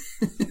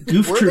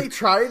 Goof Were Troop. they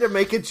trying to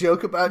make a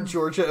joke about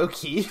Georgia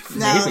O'Keeffe?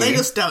 No, Maybe. they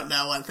just don't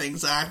know what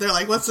things are. They're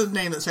like, what's his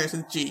name that starts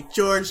with G?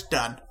 George,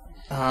 done.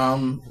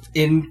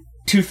 In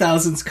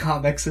 2000s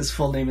comics, his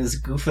full name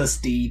is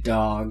Goofus D.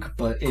 Dog,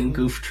 but in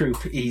Goof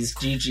Troop, he's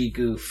GG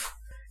Goof.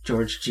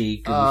 George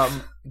G.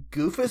 Goof.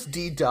 Goofus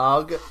D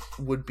Dog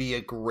would be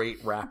a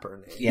great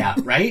rapper name. Yeah,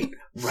 right?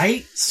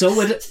 Right? So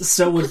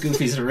would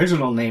Goofy's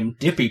original name,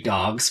 Dippy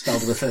Dog,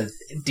 spelled with a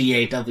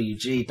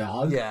D-A-W-G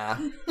dog. Yeah.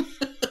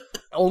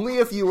 Only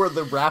if you were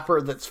the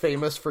rapper that's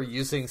famous for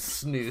using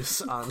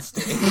snooze on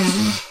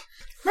stage.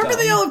 Remember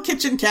the old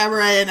Kitchen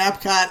Cabaret in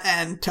Epcot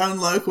and Tone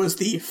Loc was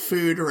the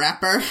food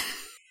rapper?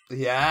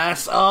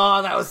 Yes.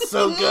 Oh, that was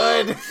so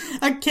good.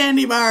 A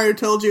candy bar who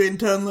told you in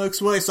Tone Loc's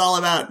voice all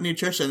about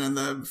nutrition and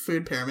the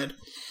food pyramid.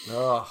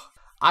 Oh,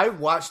 I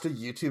watched a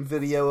YouTube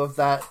video of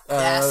that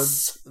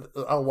Yes.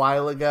 a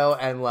while ago,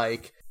 and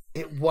like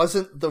it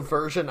wasn't the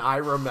version I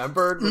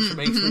remembered, which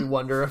makes me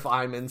wonder if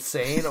I'm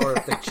insane or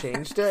if they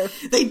changed it.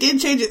 They did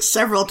change it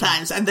several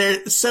times, and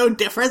they're so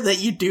different that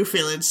you do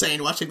feel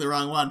insane watching the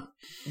wrong one.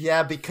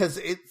 Yeah, because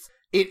it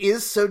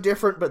is so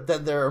different, but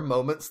then there are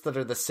moments that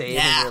are the same,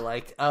 Yeah. and you're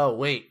like, oh,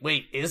 wait,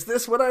 is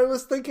this what I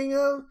was thinking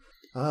of?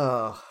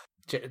 Oh,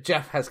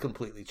 Jeff has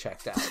completely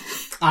checked out.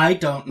 I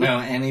don't know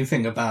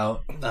anything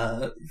about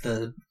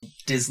the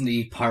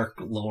Disney park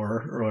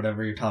lore or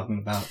whatever you're talking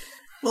about.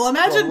 Well,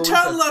 imagine Well,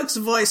 Tone Loc's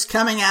voice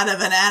coming out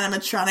of an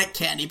animatronic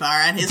candy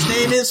bar, and his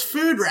name is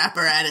Food Rapper,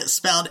 and it's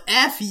spelled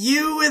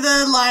F-U with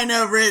a line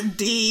over it,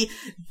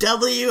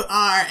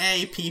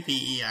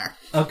 D-W-R-A-P-P-E-R.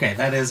 Okay,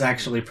 that is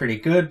actually pretty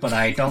good, but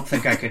I don't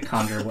think I could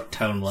conjure what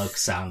Tone Loc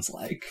sounds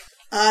like.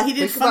 He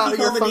did Think about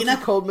Funky your Cold Medina.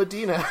 Funky Cold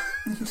Medina.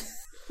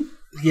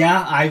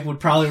 Yeah, I would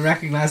probably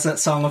recognize that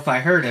song if I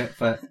heard it,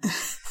 but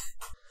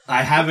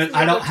I haven't.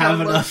 I don't have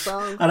Tone Loc enough.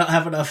 song? I don't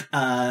have enough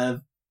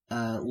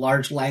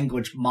large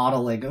language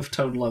modeling of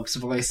Tone Loc's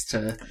voice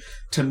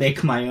to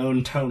make my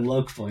own Tone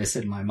Loc voice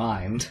in my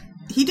mind.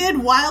 He did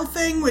Wild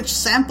Thing, which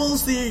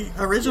samples the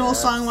original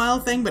song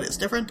Wild Thing, but it's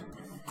different.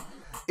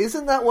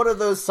 Isn't that one of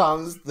those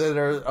songs that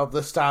are of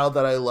the style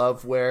that I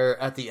love, where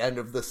at the end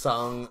of the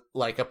song,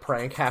 like a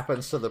prank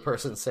happens to the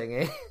person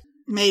singing?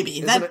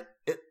 Maybe.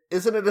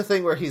 Isn't it a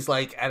thing where he's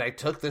like, and I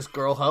took this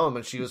girl home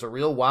and she was a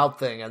real wild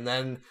thing, and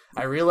then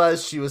I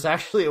realized she was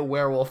actually a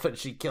werewolf and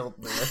she killed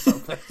me or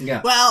something? Yeah.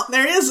 Well,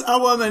 there is a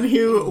woman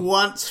who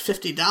wants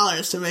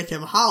 $50 to make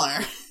him holler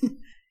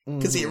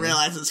because he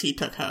realizes he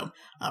took home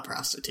a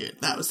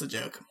prostitute. That was the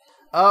joke.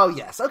 Oh,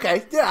 yes.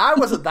 Okay. Yeah, I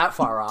wasn't that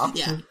far off.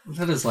 Yeah.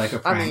 That is like a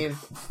prank. I mean,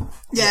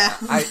 Yeah.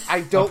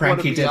 I don't prank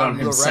want to he be did on on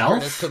the himself?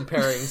 record as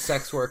comparing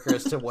sex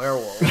workers to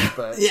werewolves,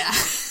 but Yeah.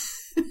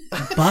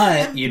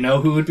 But you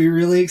know who would be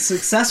really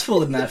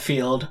successful in that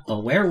field? A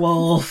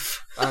werewolf.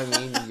 I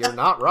mean, you're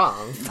not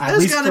wrong. At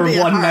There's least gotta for be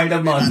one horror night a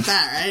movie about month.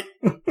 that,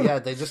 right? Yeah,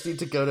 they just need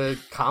to go to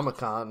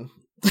Comic-Con.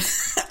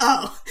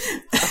 Oh.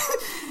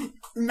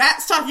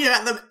 Matt's talking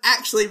about them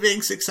actually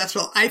being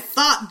successful. I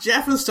thought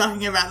Jeff was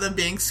talking about them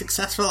being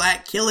successful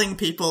at killing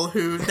people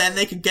who then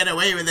they could get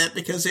away with it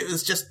because it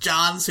was just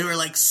Johns who were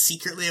like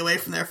secretly away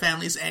from their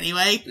families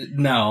anyway.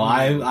 No,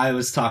 I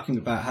was talking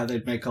about how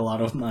they'd make a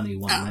lot of money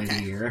one Oh, night okay.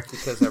 a year.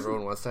 Because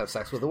everyone wants to have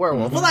sex with a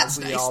werewolf. Well, that's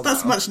as we nice. all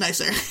That's know. much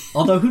nicer.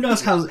 Although who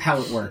knows how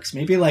it works?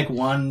 Maybe like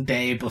one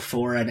day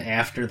before and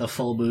after the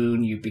full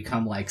moon, you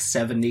become like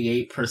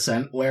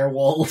 78%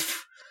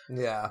 werewolf.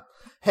 Yeah.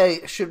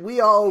 Hey, should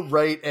we all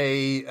write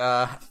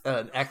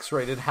an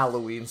X-rated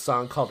Halloween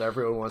song called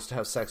 "Everyone Wants to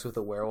Have Sex with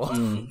a Werewolf"?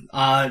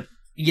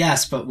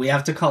 Yes, but we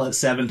have to call it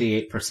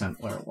 78%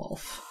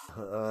 werewolf.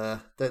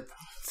 That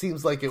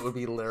seems like it would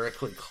be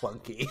lyrically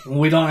clunky.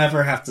 We don't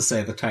ever have to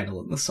say the title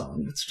of the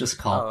song. It's just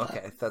Oh, called that.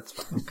 okay, that's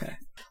fine. Okay.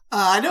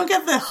 I don't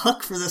get the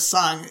hook for this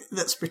song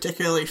that's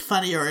particularly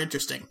funny or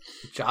interesting.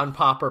 John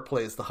Popper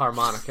plays the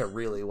harmonica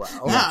really well.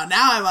 Oh,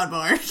 now I'm on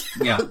board.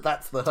 Yeah.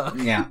 That's the hook.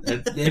 Yeah.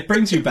 It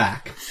brings you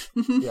back.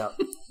 Yep.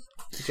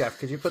 Jeff,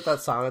 could you put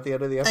that song at the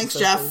end of the episode? Thanks,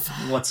 Jeff.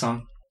 please? What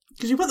song?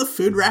 Could you put the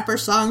food rapper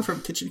song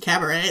from Kitchen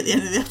Cabaret at the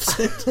end of the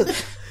episode?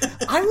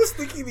 I was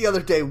thinking the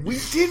other day, we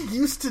did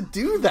used to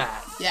do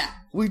that. Yeah.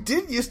 We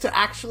did used to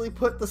actually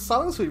put the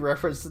songs we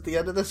referenced at the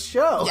end of the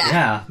show. Yeah.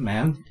 Yeah,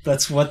 man.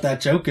 That's what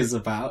that joke is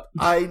about.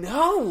 I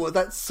know.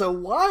 That's so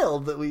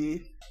wild that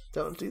we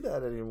don't do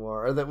that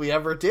anymore, or that we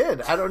ever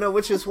did. I don't know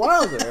which is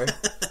wilder.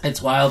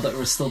 It's wild that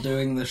we're still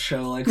doing this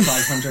show like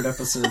 500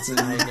 episodes in.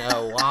 I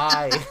know.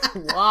 Why?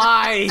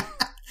 Why?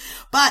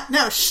 But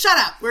no, shut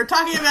up. We're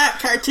talking about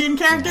cartoon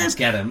characters.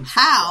 Get him.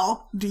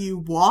 How do you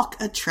walk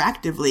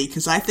attractively?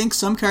 Because I think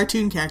some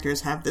cartoon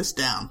characters have this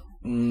down.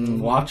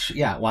 Watch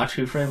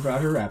Who Framed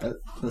Roger Rabbit,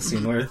 the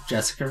scene where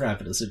Jessica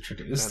Rabbit is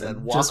introduced. And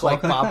then just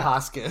walk like Bob that.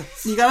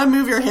 Hoskins. You gotta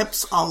move your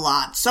hips a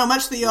lot. So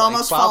much that you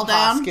almost like fall Bob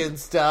down.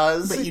 Hoskins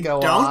does. But you Go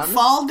don't on.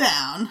 fall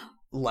down.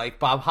 Like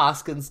Bob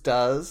Hoskins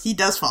does. He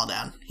does fall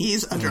down.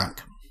 He's a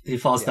drunk. He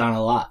falls down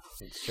a lot.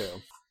 It's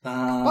true.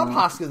 Bob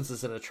Hoskins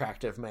is an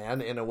attractive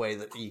man in a way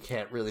that you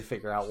can't really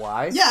figure out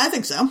why. Yeah, I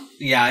think so.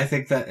 Yeah, I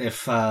think that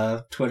if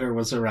Twitter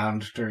was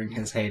around during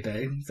his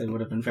heyday, they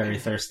would have been very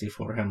thirsty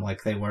for him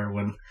like they were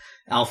when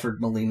Alfred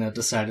Molina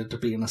decided to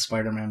be in a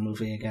Spider-Man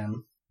movie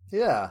again.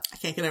 Yeah. I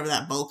can't get over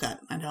that bowl cut.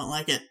 I don't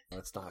like it.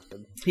 That's not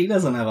good. He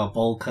doesn't have a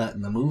bowl cut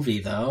in the movie,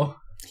 though.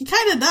 He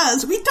kind of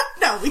does. We talked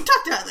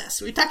about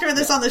this. We talked about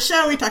this on the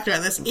show. We talked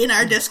about this in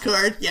our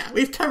Discord. Yeah,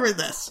 we've covered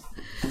this.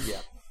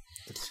 Yeah,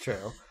 it's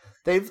true.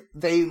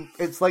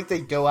 It's like they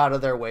go out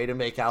of their way to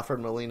make Alfred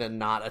Molina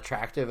not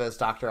attractive as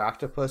Dr.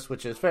 Octopus,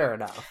 which is fair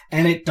enough.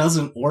 And it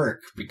doesn't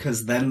work,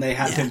 because then they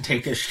have him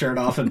take his shirt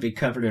off and be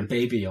covered in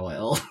baby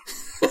oil.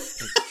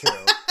 It's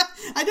true.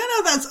 I don't know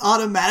if that's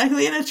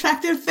automatically an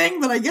attractive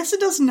thing, but I guess it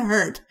doesn't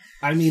hurt.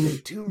 I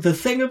mean, the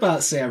thing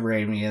about Sam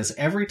Raimi is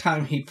every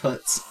time he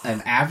puts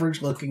an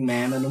average-looking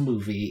man in a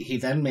movie, he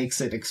then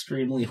makes it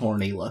extremely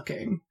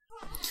horny-looking.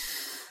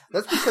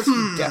 That's because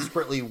he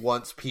desperately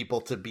wants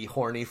people to be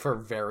horny for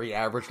very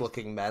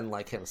average-looking men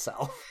like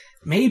himself.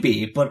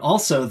 Maybe, but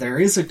also there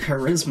is a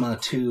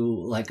charisma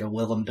to, like, a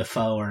Willem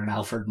Dafoe or an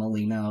Alfred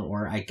Molina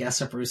or, I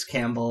guess, a Bruce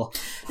Campbell.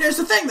 Here's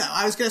the thing, though.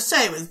 I was going to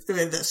say, with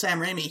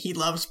Sam Raimi, he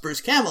loves Bruce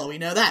Campbell. We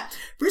know that.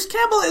 Bruce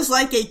Campbell is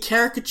like a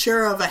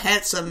caricature of a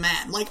handsome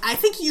man. Like, I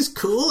think he's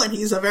cool, and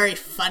he's a very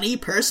funny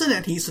person,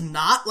 and he's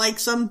not like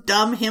some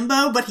dumb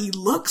himbo, but he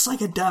looks like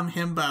a dumb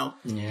himbo.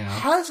 Yeah.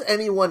 Has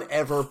anyone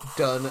ever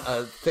done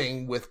a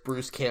thing with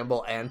Bruce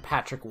Campbell and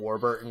Patrick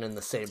Warburton in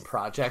the same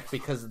project?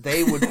 Because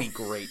they would be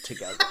great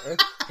together.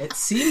 It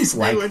seems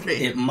like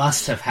it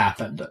must have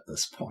happened at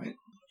this point.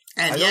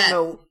 And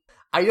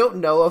I don't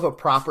know of a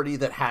property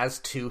that has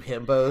two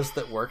himbos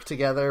that work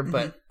together,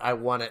 but I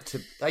want it to.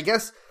 I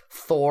guess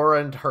Thor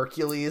and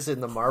Hercules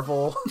in the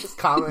Marvel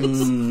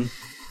comics.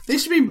 They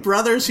should be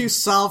brothers who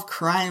solve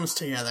crimes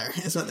together,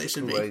 is what they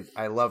should be.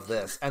 I love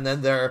this. And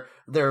then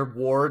their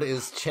ward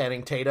is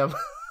Channing Tatum.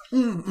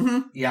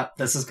 Yep,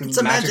 this is It's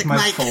a Magic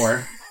Mike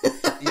 4.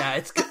 Yeah,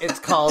 it's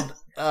called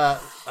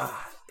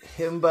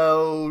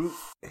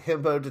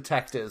Himbo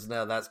Detectives.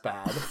 No, that's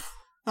bad.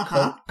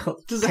 Uh-huh.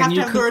 Does it have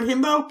to have the word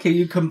himbo? Can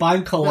you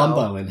combine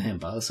Columbo and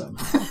himbo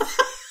somehow?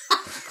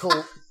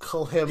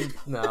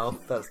 No,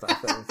 that's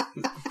not thing.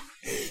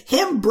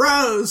 Him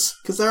bros,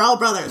 because they're all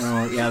brothers.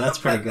 Oh, yeah, that's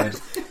pretty good.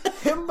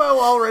 Himbo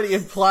already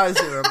implies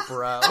you're a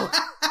bro.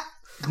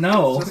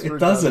 No, it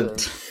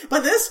doesn't.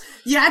 But this,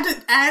 you had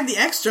to add the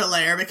extra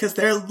layer because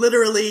they're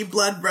literally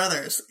blood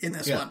brothers in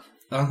this one.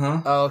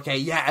 Uh-huh. Oh, okay,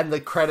 yeah, and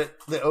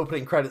the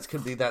opening credits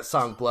could be that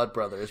song Blood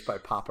Brothers by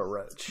Papa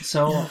Roach.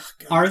 So,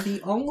 are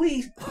the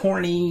only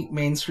horny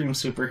mainstream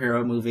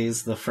superhero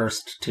movies the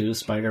first two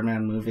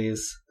Spider-Man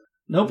movies?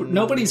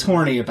 Nobody's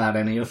horny about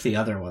any of the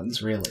other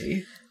ones,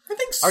 really. I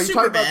think Are you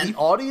talking about the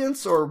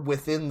audience or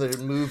within the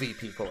movie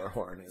people are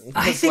horny?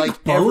 I think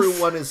like both.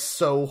 Everyone is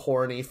so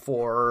horny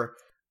for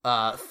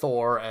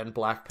Thor and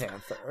Black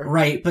Panther.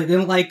 Right, but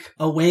in like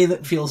a way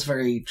that feels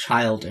very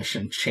childish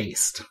and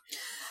chaste.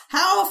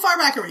 How far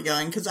back are we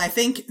going? Because I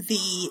think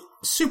the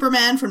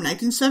Superman from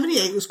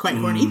 1978 was quite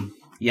horny.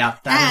 Yeah,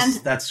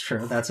 that's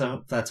true. That's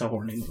a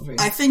horny movie.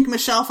 I think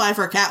Michelle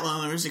Pfeiffer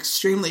Catwoman was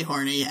extremely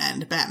horny,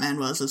 and Batman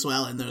was as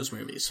well in those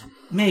movies.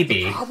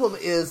 Maybe. The problem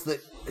is that,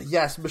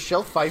 yes,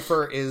 Michelle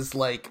Pfeiffer is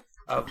like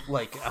a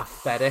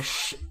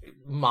fetish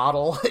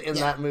model in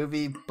that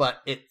movie,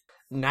 but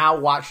now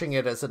watching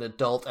it as an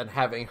adult and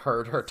having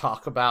heard her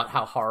talk about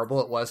how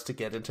horrible it was to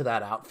get into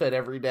that outfit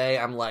every day,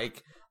 I'm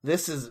like,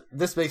 this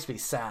makes me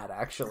sad,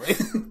 actually.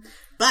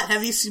 But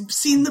have you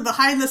seen the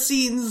behind the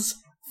scenes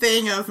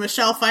thing of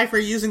Michelle Pfeiffer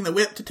using the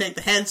whip to take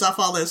the heads off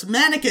all those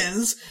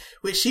mannequins,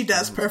 which she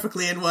does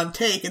perfectly in one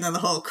take, and then the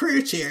whole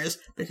crew cheers,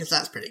 because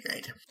that's pretty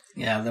great.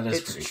 Yeah, that is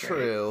it's pretty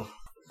true.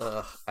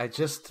 I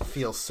just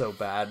feel so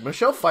bad.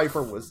 Michelle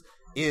Pfeiffer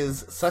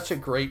is such a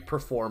great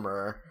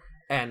performer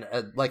and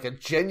a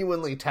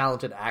genuinely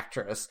talented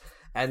actress,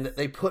 and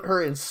they put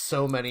her in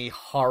so many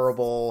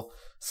horrible,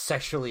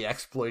 sexually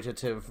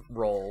exploitative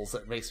roles.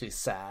 It makes me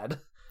sad.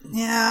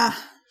 Yeah,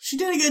 she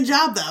did a good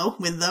job though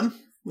with them.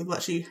 With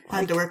what she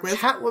had to work with.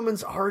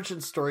 Catwoman's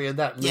origin story in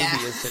that movie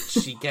is that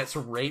she gets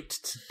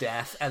raped to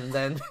death and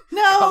then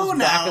comes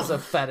back as a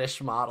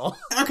fetish model.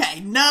 Okay,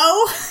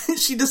 no,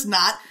 she does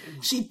not.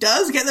 She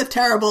does get the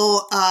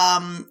terrible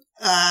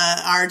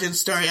origin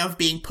story of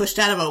being pushed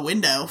out of a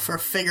window for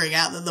figuring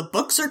out that the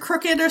books are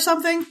crooked or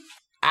something.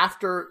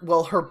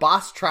 Her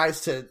boss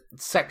tries to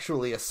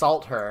sexually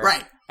assault her.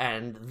 Right.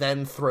 And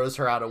then throws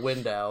her out a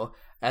window.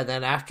 And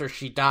then after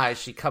she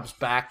dies, she comes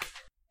back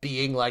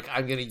being like,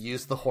 I'm going to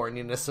use the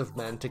horniness of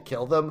men to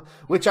kill them,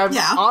 which I'm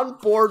on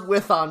board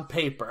with on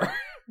paper.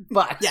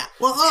 But yeah,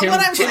 well, what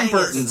I'm saying Tim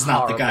Burton's is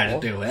not the guy to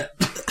do it.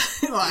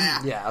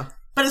 Well, yeah.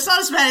 But it's not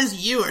as bad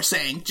as you were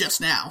saying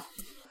just now.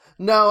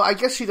 No, I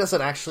guess she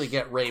doesn't actually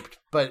get raped,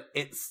 but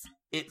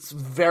it's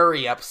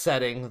very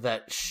upsetting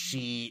that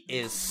she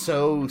is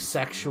so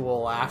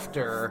sexual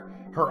after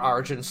her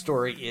origin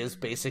story is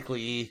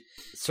basically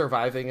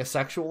surviving a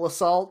sexual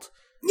assault.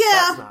 Yeah.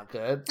 That's not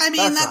good. I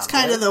mean, that's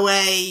kind of the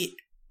way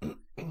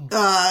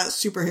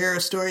superhero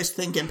stories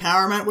think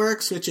empowerment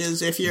works, which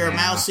is if you're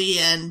mousy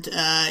and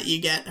you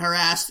get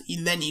harassed,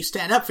 then you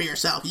stand up for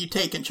yourself. You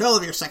take control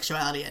of your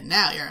sexuality, and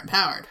now you're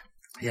empowered.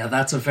 Yeah,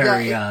 that's a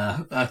very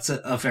that's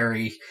a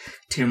very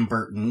Tim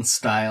Burton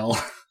style.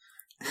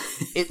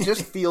 It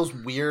just feels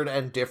weird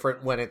and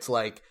different when it's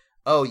like,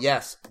 oh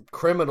yes,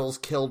 criminals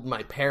killed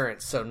my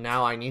parents, so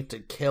now I need to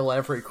kill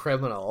every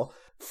criminal.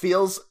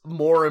 Feels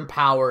more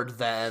empowered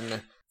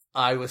than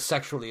I was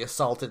sexually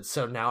assaulted,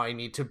 so now I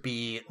need to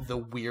be the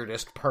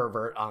weirdest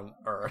pervert on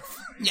earth.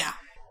 Yeah.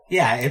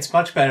 Yeah, it's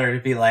much better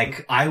to be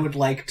like, I would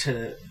like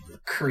to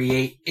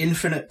create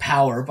infinite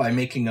power by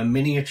making a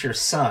miniature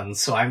sun,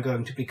 so I'm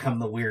going to become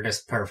the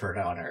weirdest pervert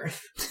on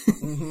earth.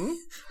 Mm-hmm.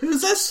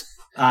 Who's this?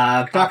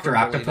 Dr.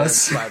 Octopus.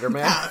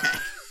 Spider-Man.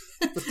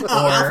 Oh, okay.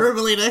 Alfred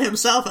Molina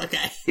himself,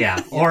 okay.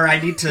 Yeah, or I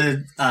need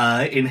to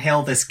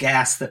inhale this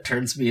gas that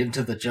turns me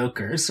into the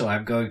Joker, so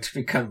I'm going to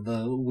become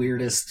the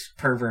weirdest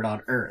pervert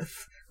on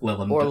earth.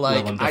 Willem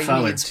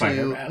Dafoe in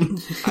Spider-Man.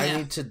 I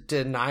need to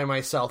deny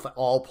myself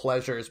all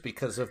pleasures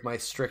because of my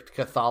strict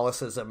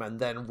Catholicism and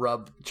then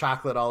rub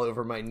chocolate all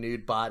over my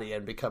nude body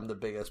and become the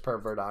biggest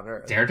pervert on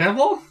earth.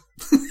 Daredevil?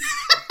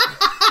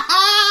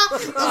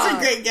 That's a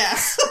great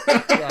guess.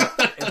 Yeah,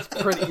 it's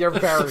pretty. You're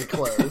very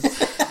close.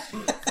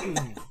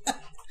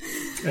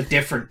 A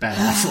different Ben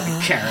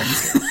Affleck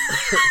character.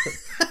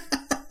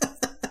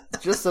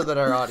 Just so that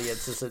our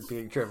audience isn't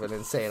being driven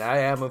insane, I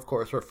am, of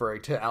course,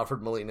 referring to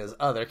Alfred Molina's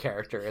other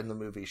character in the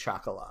movie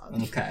Chocolat.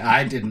 Okay,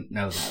 I didn't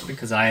know that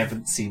because I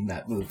haven't seen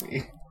that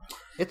movie.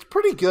 It's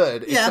pretty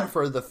good, except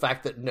for the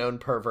fact that known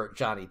pervert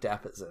Johnny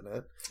Depp is in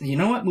it. You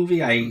know what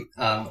movie I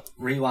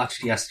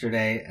rewatched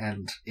yesterday,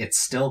 and it's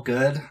still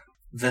good?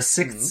 The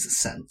Sixth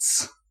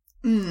Sense.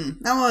 That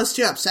one was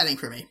too upsetting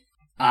for me.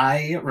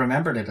 I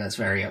remembered it as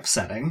very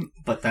upsetting,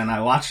 but then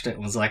I watched it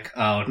and was like,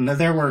 oh, no,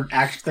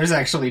 there's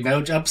actually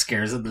no jump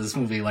scares in this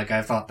movie like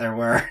I thought there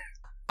were.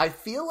 I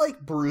feel like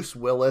Bruce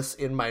Willis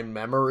in my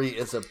memory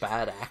is a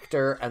bad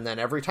actor, and then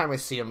every time I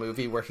see a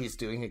movie where he's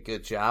doing a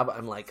good job,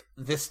 I'm like,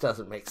 this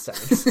doesn't make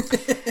sense.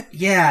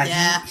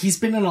 Yeah. He's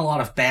been in a lot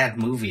of bad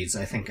movies,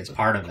 I think is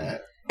part of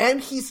it. And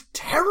he's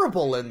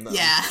terrible in them.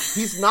 Yeah.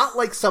 He's not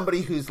like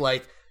somebody who's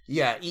like,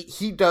 yeah,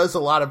 he does a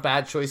lot of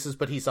bad choices,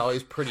 but he's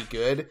always pretty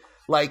good.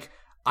 Like,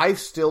 I've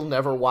still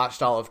never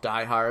watched all of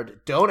Die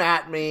Hard. Don't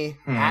at me.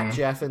 At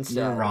Jeff instead.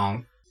 You're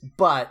wrong.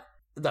 But,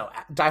 no,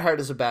 Die Hard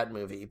is a bad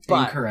movie.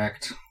 But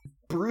incorrect.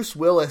 Bruce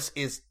Willis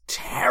is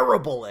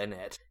terrible in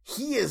it.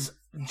 He is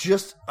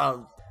just,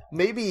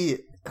 maybe,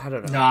 I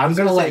don't know. No, I'm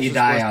going to let you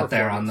die out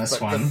there on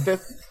this one.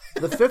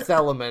 The Fifth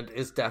Element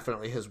is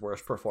definitely his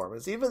worst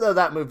performance, even though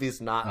that movie's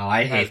not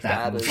I hate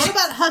that movie. What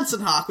about Hudson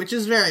Hawk, which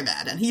is very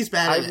bad, and he's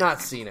bad in it. I've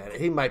not seen it.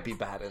 He might be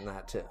bad in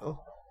that, too.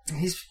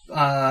 He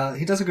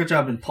does a good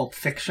job in Pulp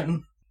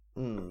Fiction,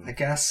 I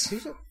guess.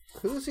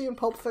 Who is he in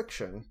Pulp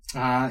Fiction?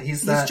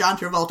 He's John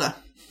Travolta.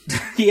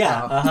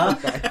 Yeah,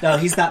 Okay. No,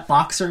 he's that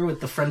boxer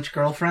with the French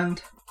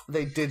girlfriend.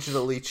 They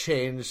digitally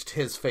changed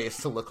his face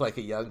to look like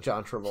a young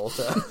John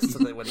Travolta, so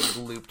that when he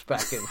looped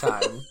back in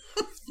time,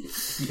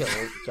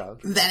 killed John.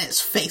 Then it's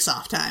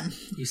face-off time.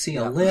 You see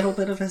a little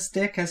bit of his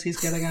dick as he's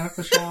getting out of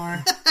the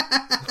shower.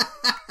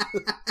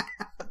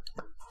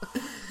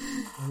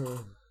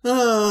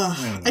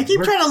 I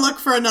keep trying to look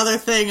for another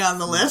thing on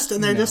the list,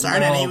 and there just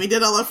aren't any. We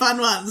did all the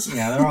fun ones.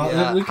 Yeah, they're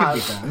all. We could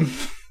be done.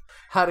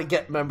 How to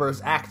get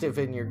members active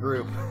in your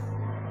group.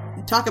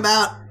 Talk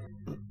about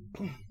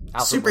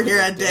Alfred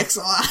superhero Molina dicks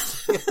a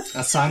lot.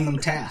 Assign them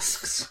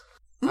tasks.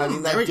 I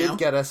mean, that did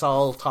get us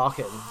all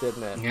talking,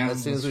 didn't it? Yeah,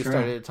 as soon as we true.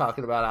 started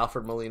talking about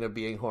Alfred Molina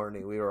being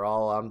horny, we were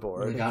all on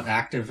board. We got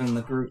active in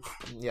the group.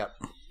 Yep.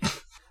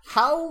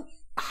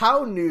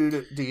 How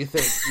nude do you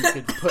think you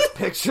could put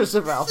pictures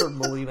of Alfred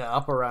Molina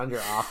up around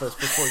your office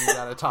before you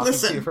got a talking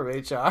to from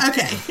HR?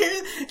 Okay,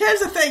 here's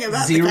the thing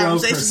about 0%. the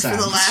conversation for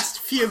the last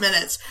few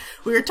minutes.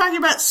 We were talking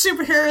about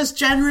superheroes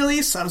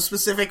generally, some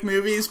specific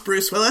movies,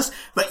 Bruce Willis,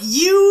 but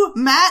you,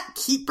 Matt,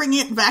 keep bringing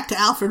it back to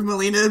Alfred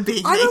Molina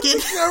being I don't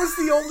naked. think I was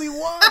the only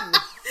one.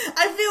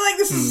 I feel like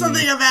this is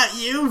something about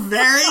you,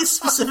 very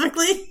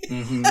specifically.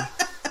 Mm-hmm.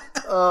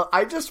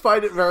 I just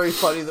find it very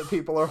funny that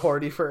people are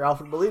horny for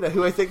Alfred Molina,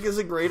 who I think is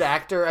a great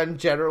actor and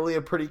generally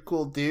a pretty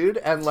cool dude.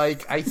 And,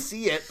 like, I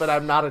see it, but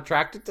I'm not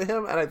attracted to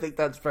him, and I think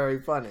that's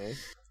very funny.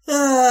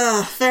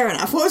 Fair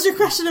enough. What was your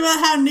question about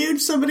how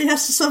nude somebody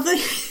has to something?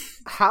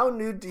 How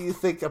nude do you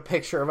think a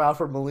picture of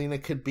Alfred Molina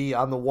could be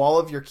on the wall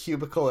of your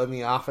cubicle in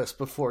the office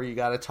before you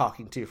got a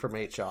talking to from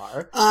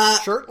HR?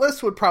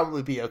 Shirtless would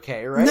probably be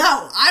okay, right?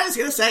 No, I was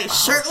going to say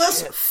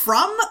shirtless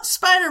from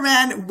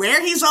Spider-Man, where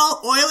he's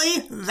all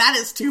oily, that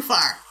is too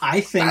far.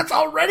 I think That's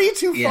already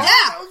too far. Yeah.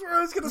 That was where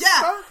I was going to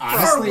start.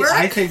 honestly,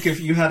 I think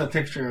if you had a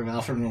picture of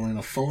Alfred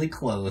Molina fully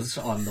clothed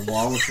on the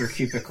wall of your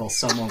cubicle,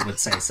 someone would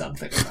say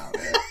something about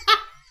it.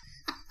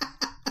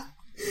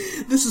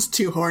 This is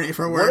too horny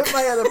for work.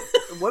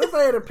 What if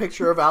I had a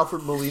picture of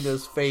Alfred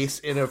Molina's face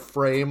in a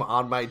frame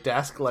on my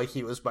desk like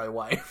he was my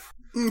wife?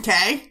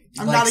 Okay,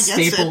 I'm like not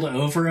against stapled it.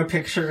 over a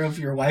picture of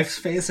your wife's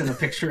face and a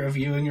picture of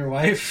you and your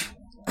wife?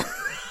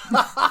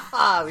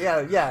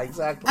 yeah,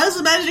 exactly. I was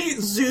imagining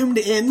it zoomed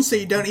in so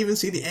you don't even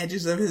see the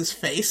edges of his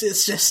face.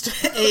 It's just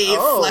a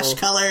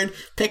flesh-colored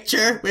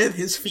picture with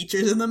his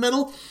features in the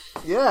middle.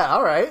 Yeah,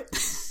 all right.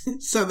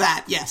 So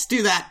that, yes,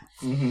 do that.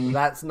 Mm-hmm.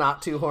 That's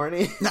not too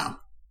horny? No.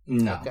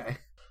 Okay.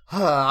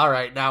 All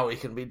right, now we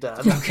can be done.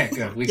 Okay,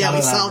 good. We got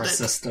it out of our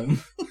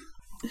system.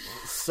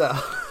 So,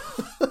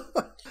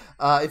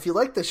 if you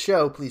like the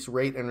show, please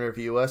rate and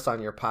review us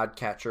on your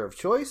podcatcher of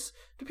choice.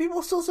 Do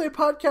people still say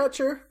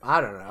podcatcher?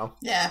 I don't know.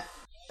 Yeah.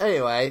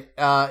 Anyway,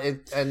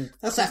 and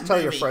that's that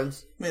tell your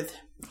friends. With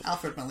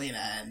Alfred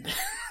Molina and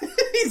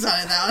he's on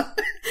that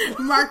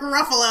one. Mark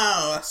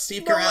Ruffalo,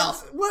 Steve Carell.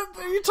 What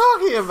are you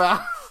talking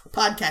about?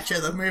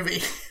 Podcatcher, the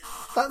movie.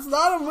 That's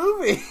not a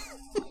movie.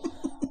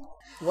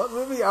 What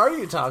movie are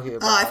you talking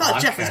about? Oh, I thought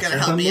Jeff was going to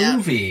help me out.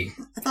 Movie.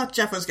 I thought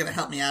Jeff was going to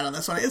help me out on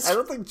this one. I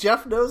don't think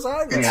Jeff knows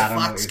either. It's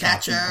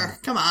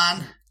Foxcatcher. Come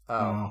on.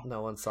 Oh,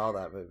 no one saw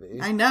that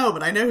movie. I know,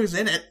 but I know who's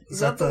in it.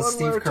 Is that the one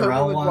Steve where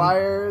Carell one?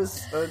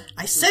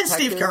 I said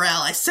Steve Carell.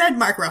 I said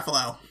Mark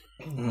Ruffalo.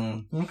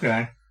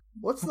 Okay.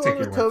 What's the one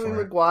with Tobey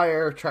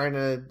Maguire trying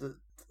to,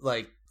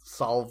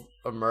 solve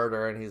a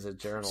murder and he's a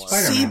journalist?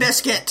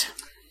 Seabiscuit.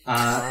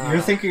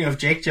 You're thinking of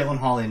Jake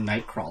Gyllenhaal in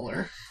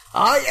Nightcrawler.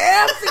 I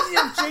am thinking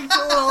of Jake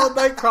Gyllenhaal in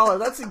Nightcrawler.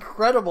 That's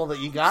incredible that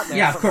you got that.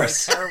 Yeah, of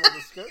course.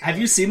 Have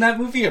you seen that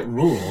movie? It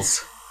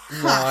rules.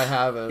 No, I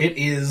haven't. It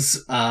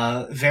is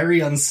very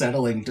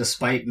unsettling,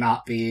 despite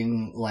not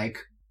being,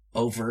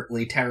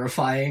 overtly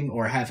terrifying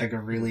or having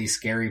a really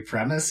scary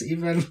premise,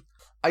 even.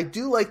 I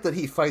do like that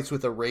he fights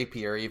with a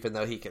rapier, even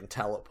though he can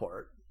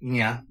teleport.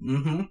 Yeah,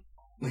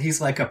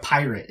 He's like a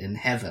pirate in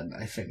heaven,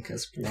 I think,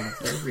 is one of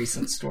their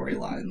recent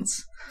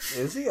storylines.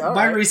 Is he?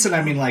 By recent,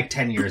 I mean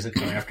 10 years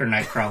ago, after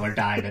Nightcrawler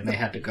died and they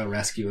had to go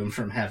rescue him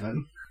from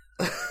heaven.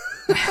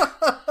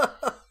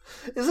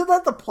 Isn't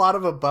that the plot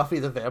of a Buffy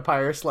the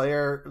Vampire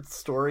Slayer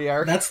story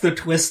arc? That's the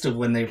twist of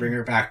when they bring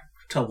her back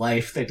to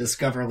life. They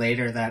discover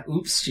later that,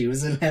 oops, she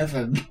was in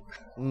heaven.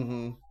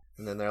 Mm-hmm.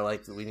 And then they're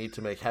like, we need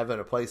to make heaven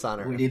a place on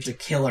Earth. We need to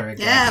kill her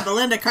again. Yeah,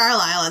 Belinda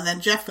Carlisle, and then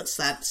Jeff puts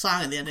that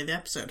song at the end of the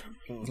episode.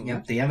 Mm-hmm.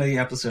 Yep, the end of the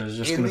episode is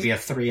just going to be a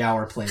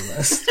 3-hour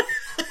playlist.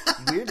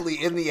 Weirdly,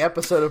 in the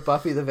episode of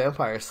Buffy the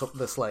Vampire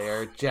the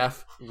Slayer,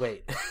 Jeff...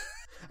 Wait.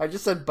 I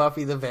just said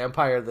Buffy the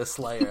Vampire the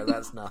Slayer.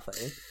 That's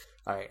nothing.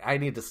 Alright, I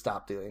need to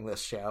stop doing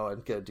this show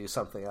and go do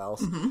something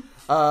else. Mm-hmm.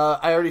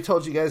 I already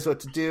told you guys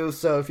what to do,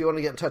 so if you want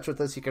to get in touch with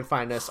us, you can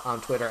find us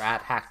on Twitter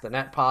at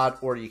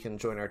HackTheNetPod, or you can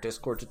join our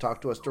Discord to talk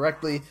to us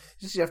directly.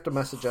 You have to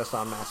message us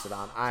on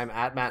Mastodon. I'm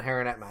at Matt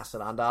Herron at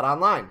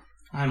Mastodon.online.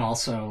 I'm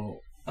also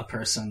a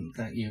person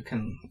that you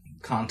can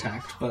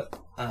contact, but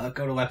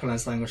go to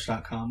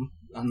weaponizedlanguage.com.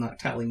 I'm not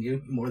telling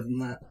you more than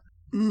that.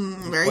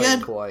 Very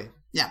good. Coy.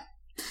 Yeah.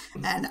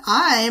 And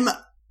I'm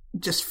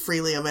just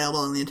freely available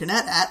on the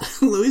internet at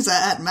Louisa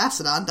at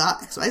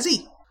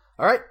Mastodon.xyz.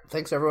 Alright,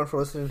 thanks everyone for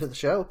listening to the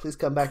show. Please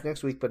come back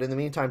next week, but in the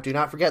meantime, do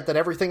not forget that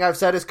everything I've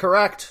said is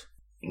correct.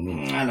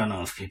 I don't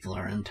know if people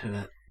are into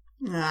it.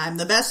 I'm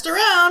the best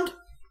around.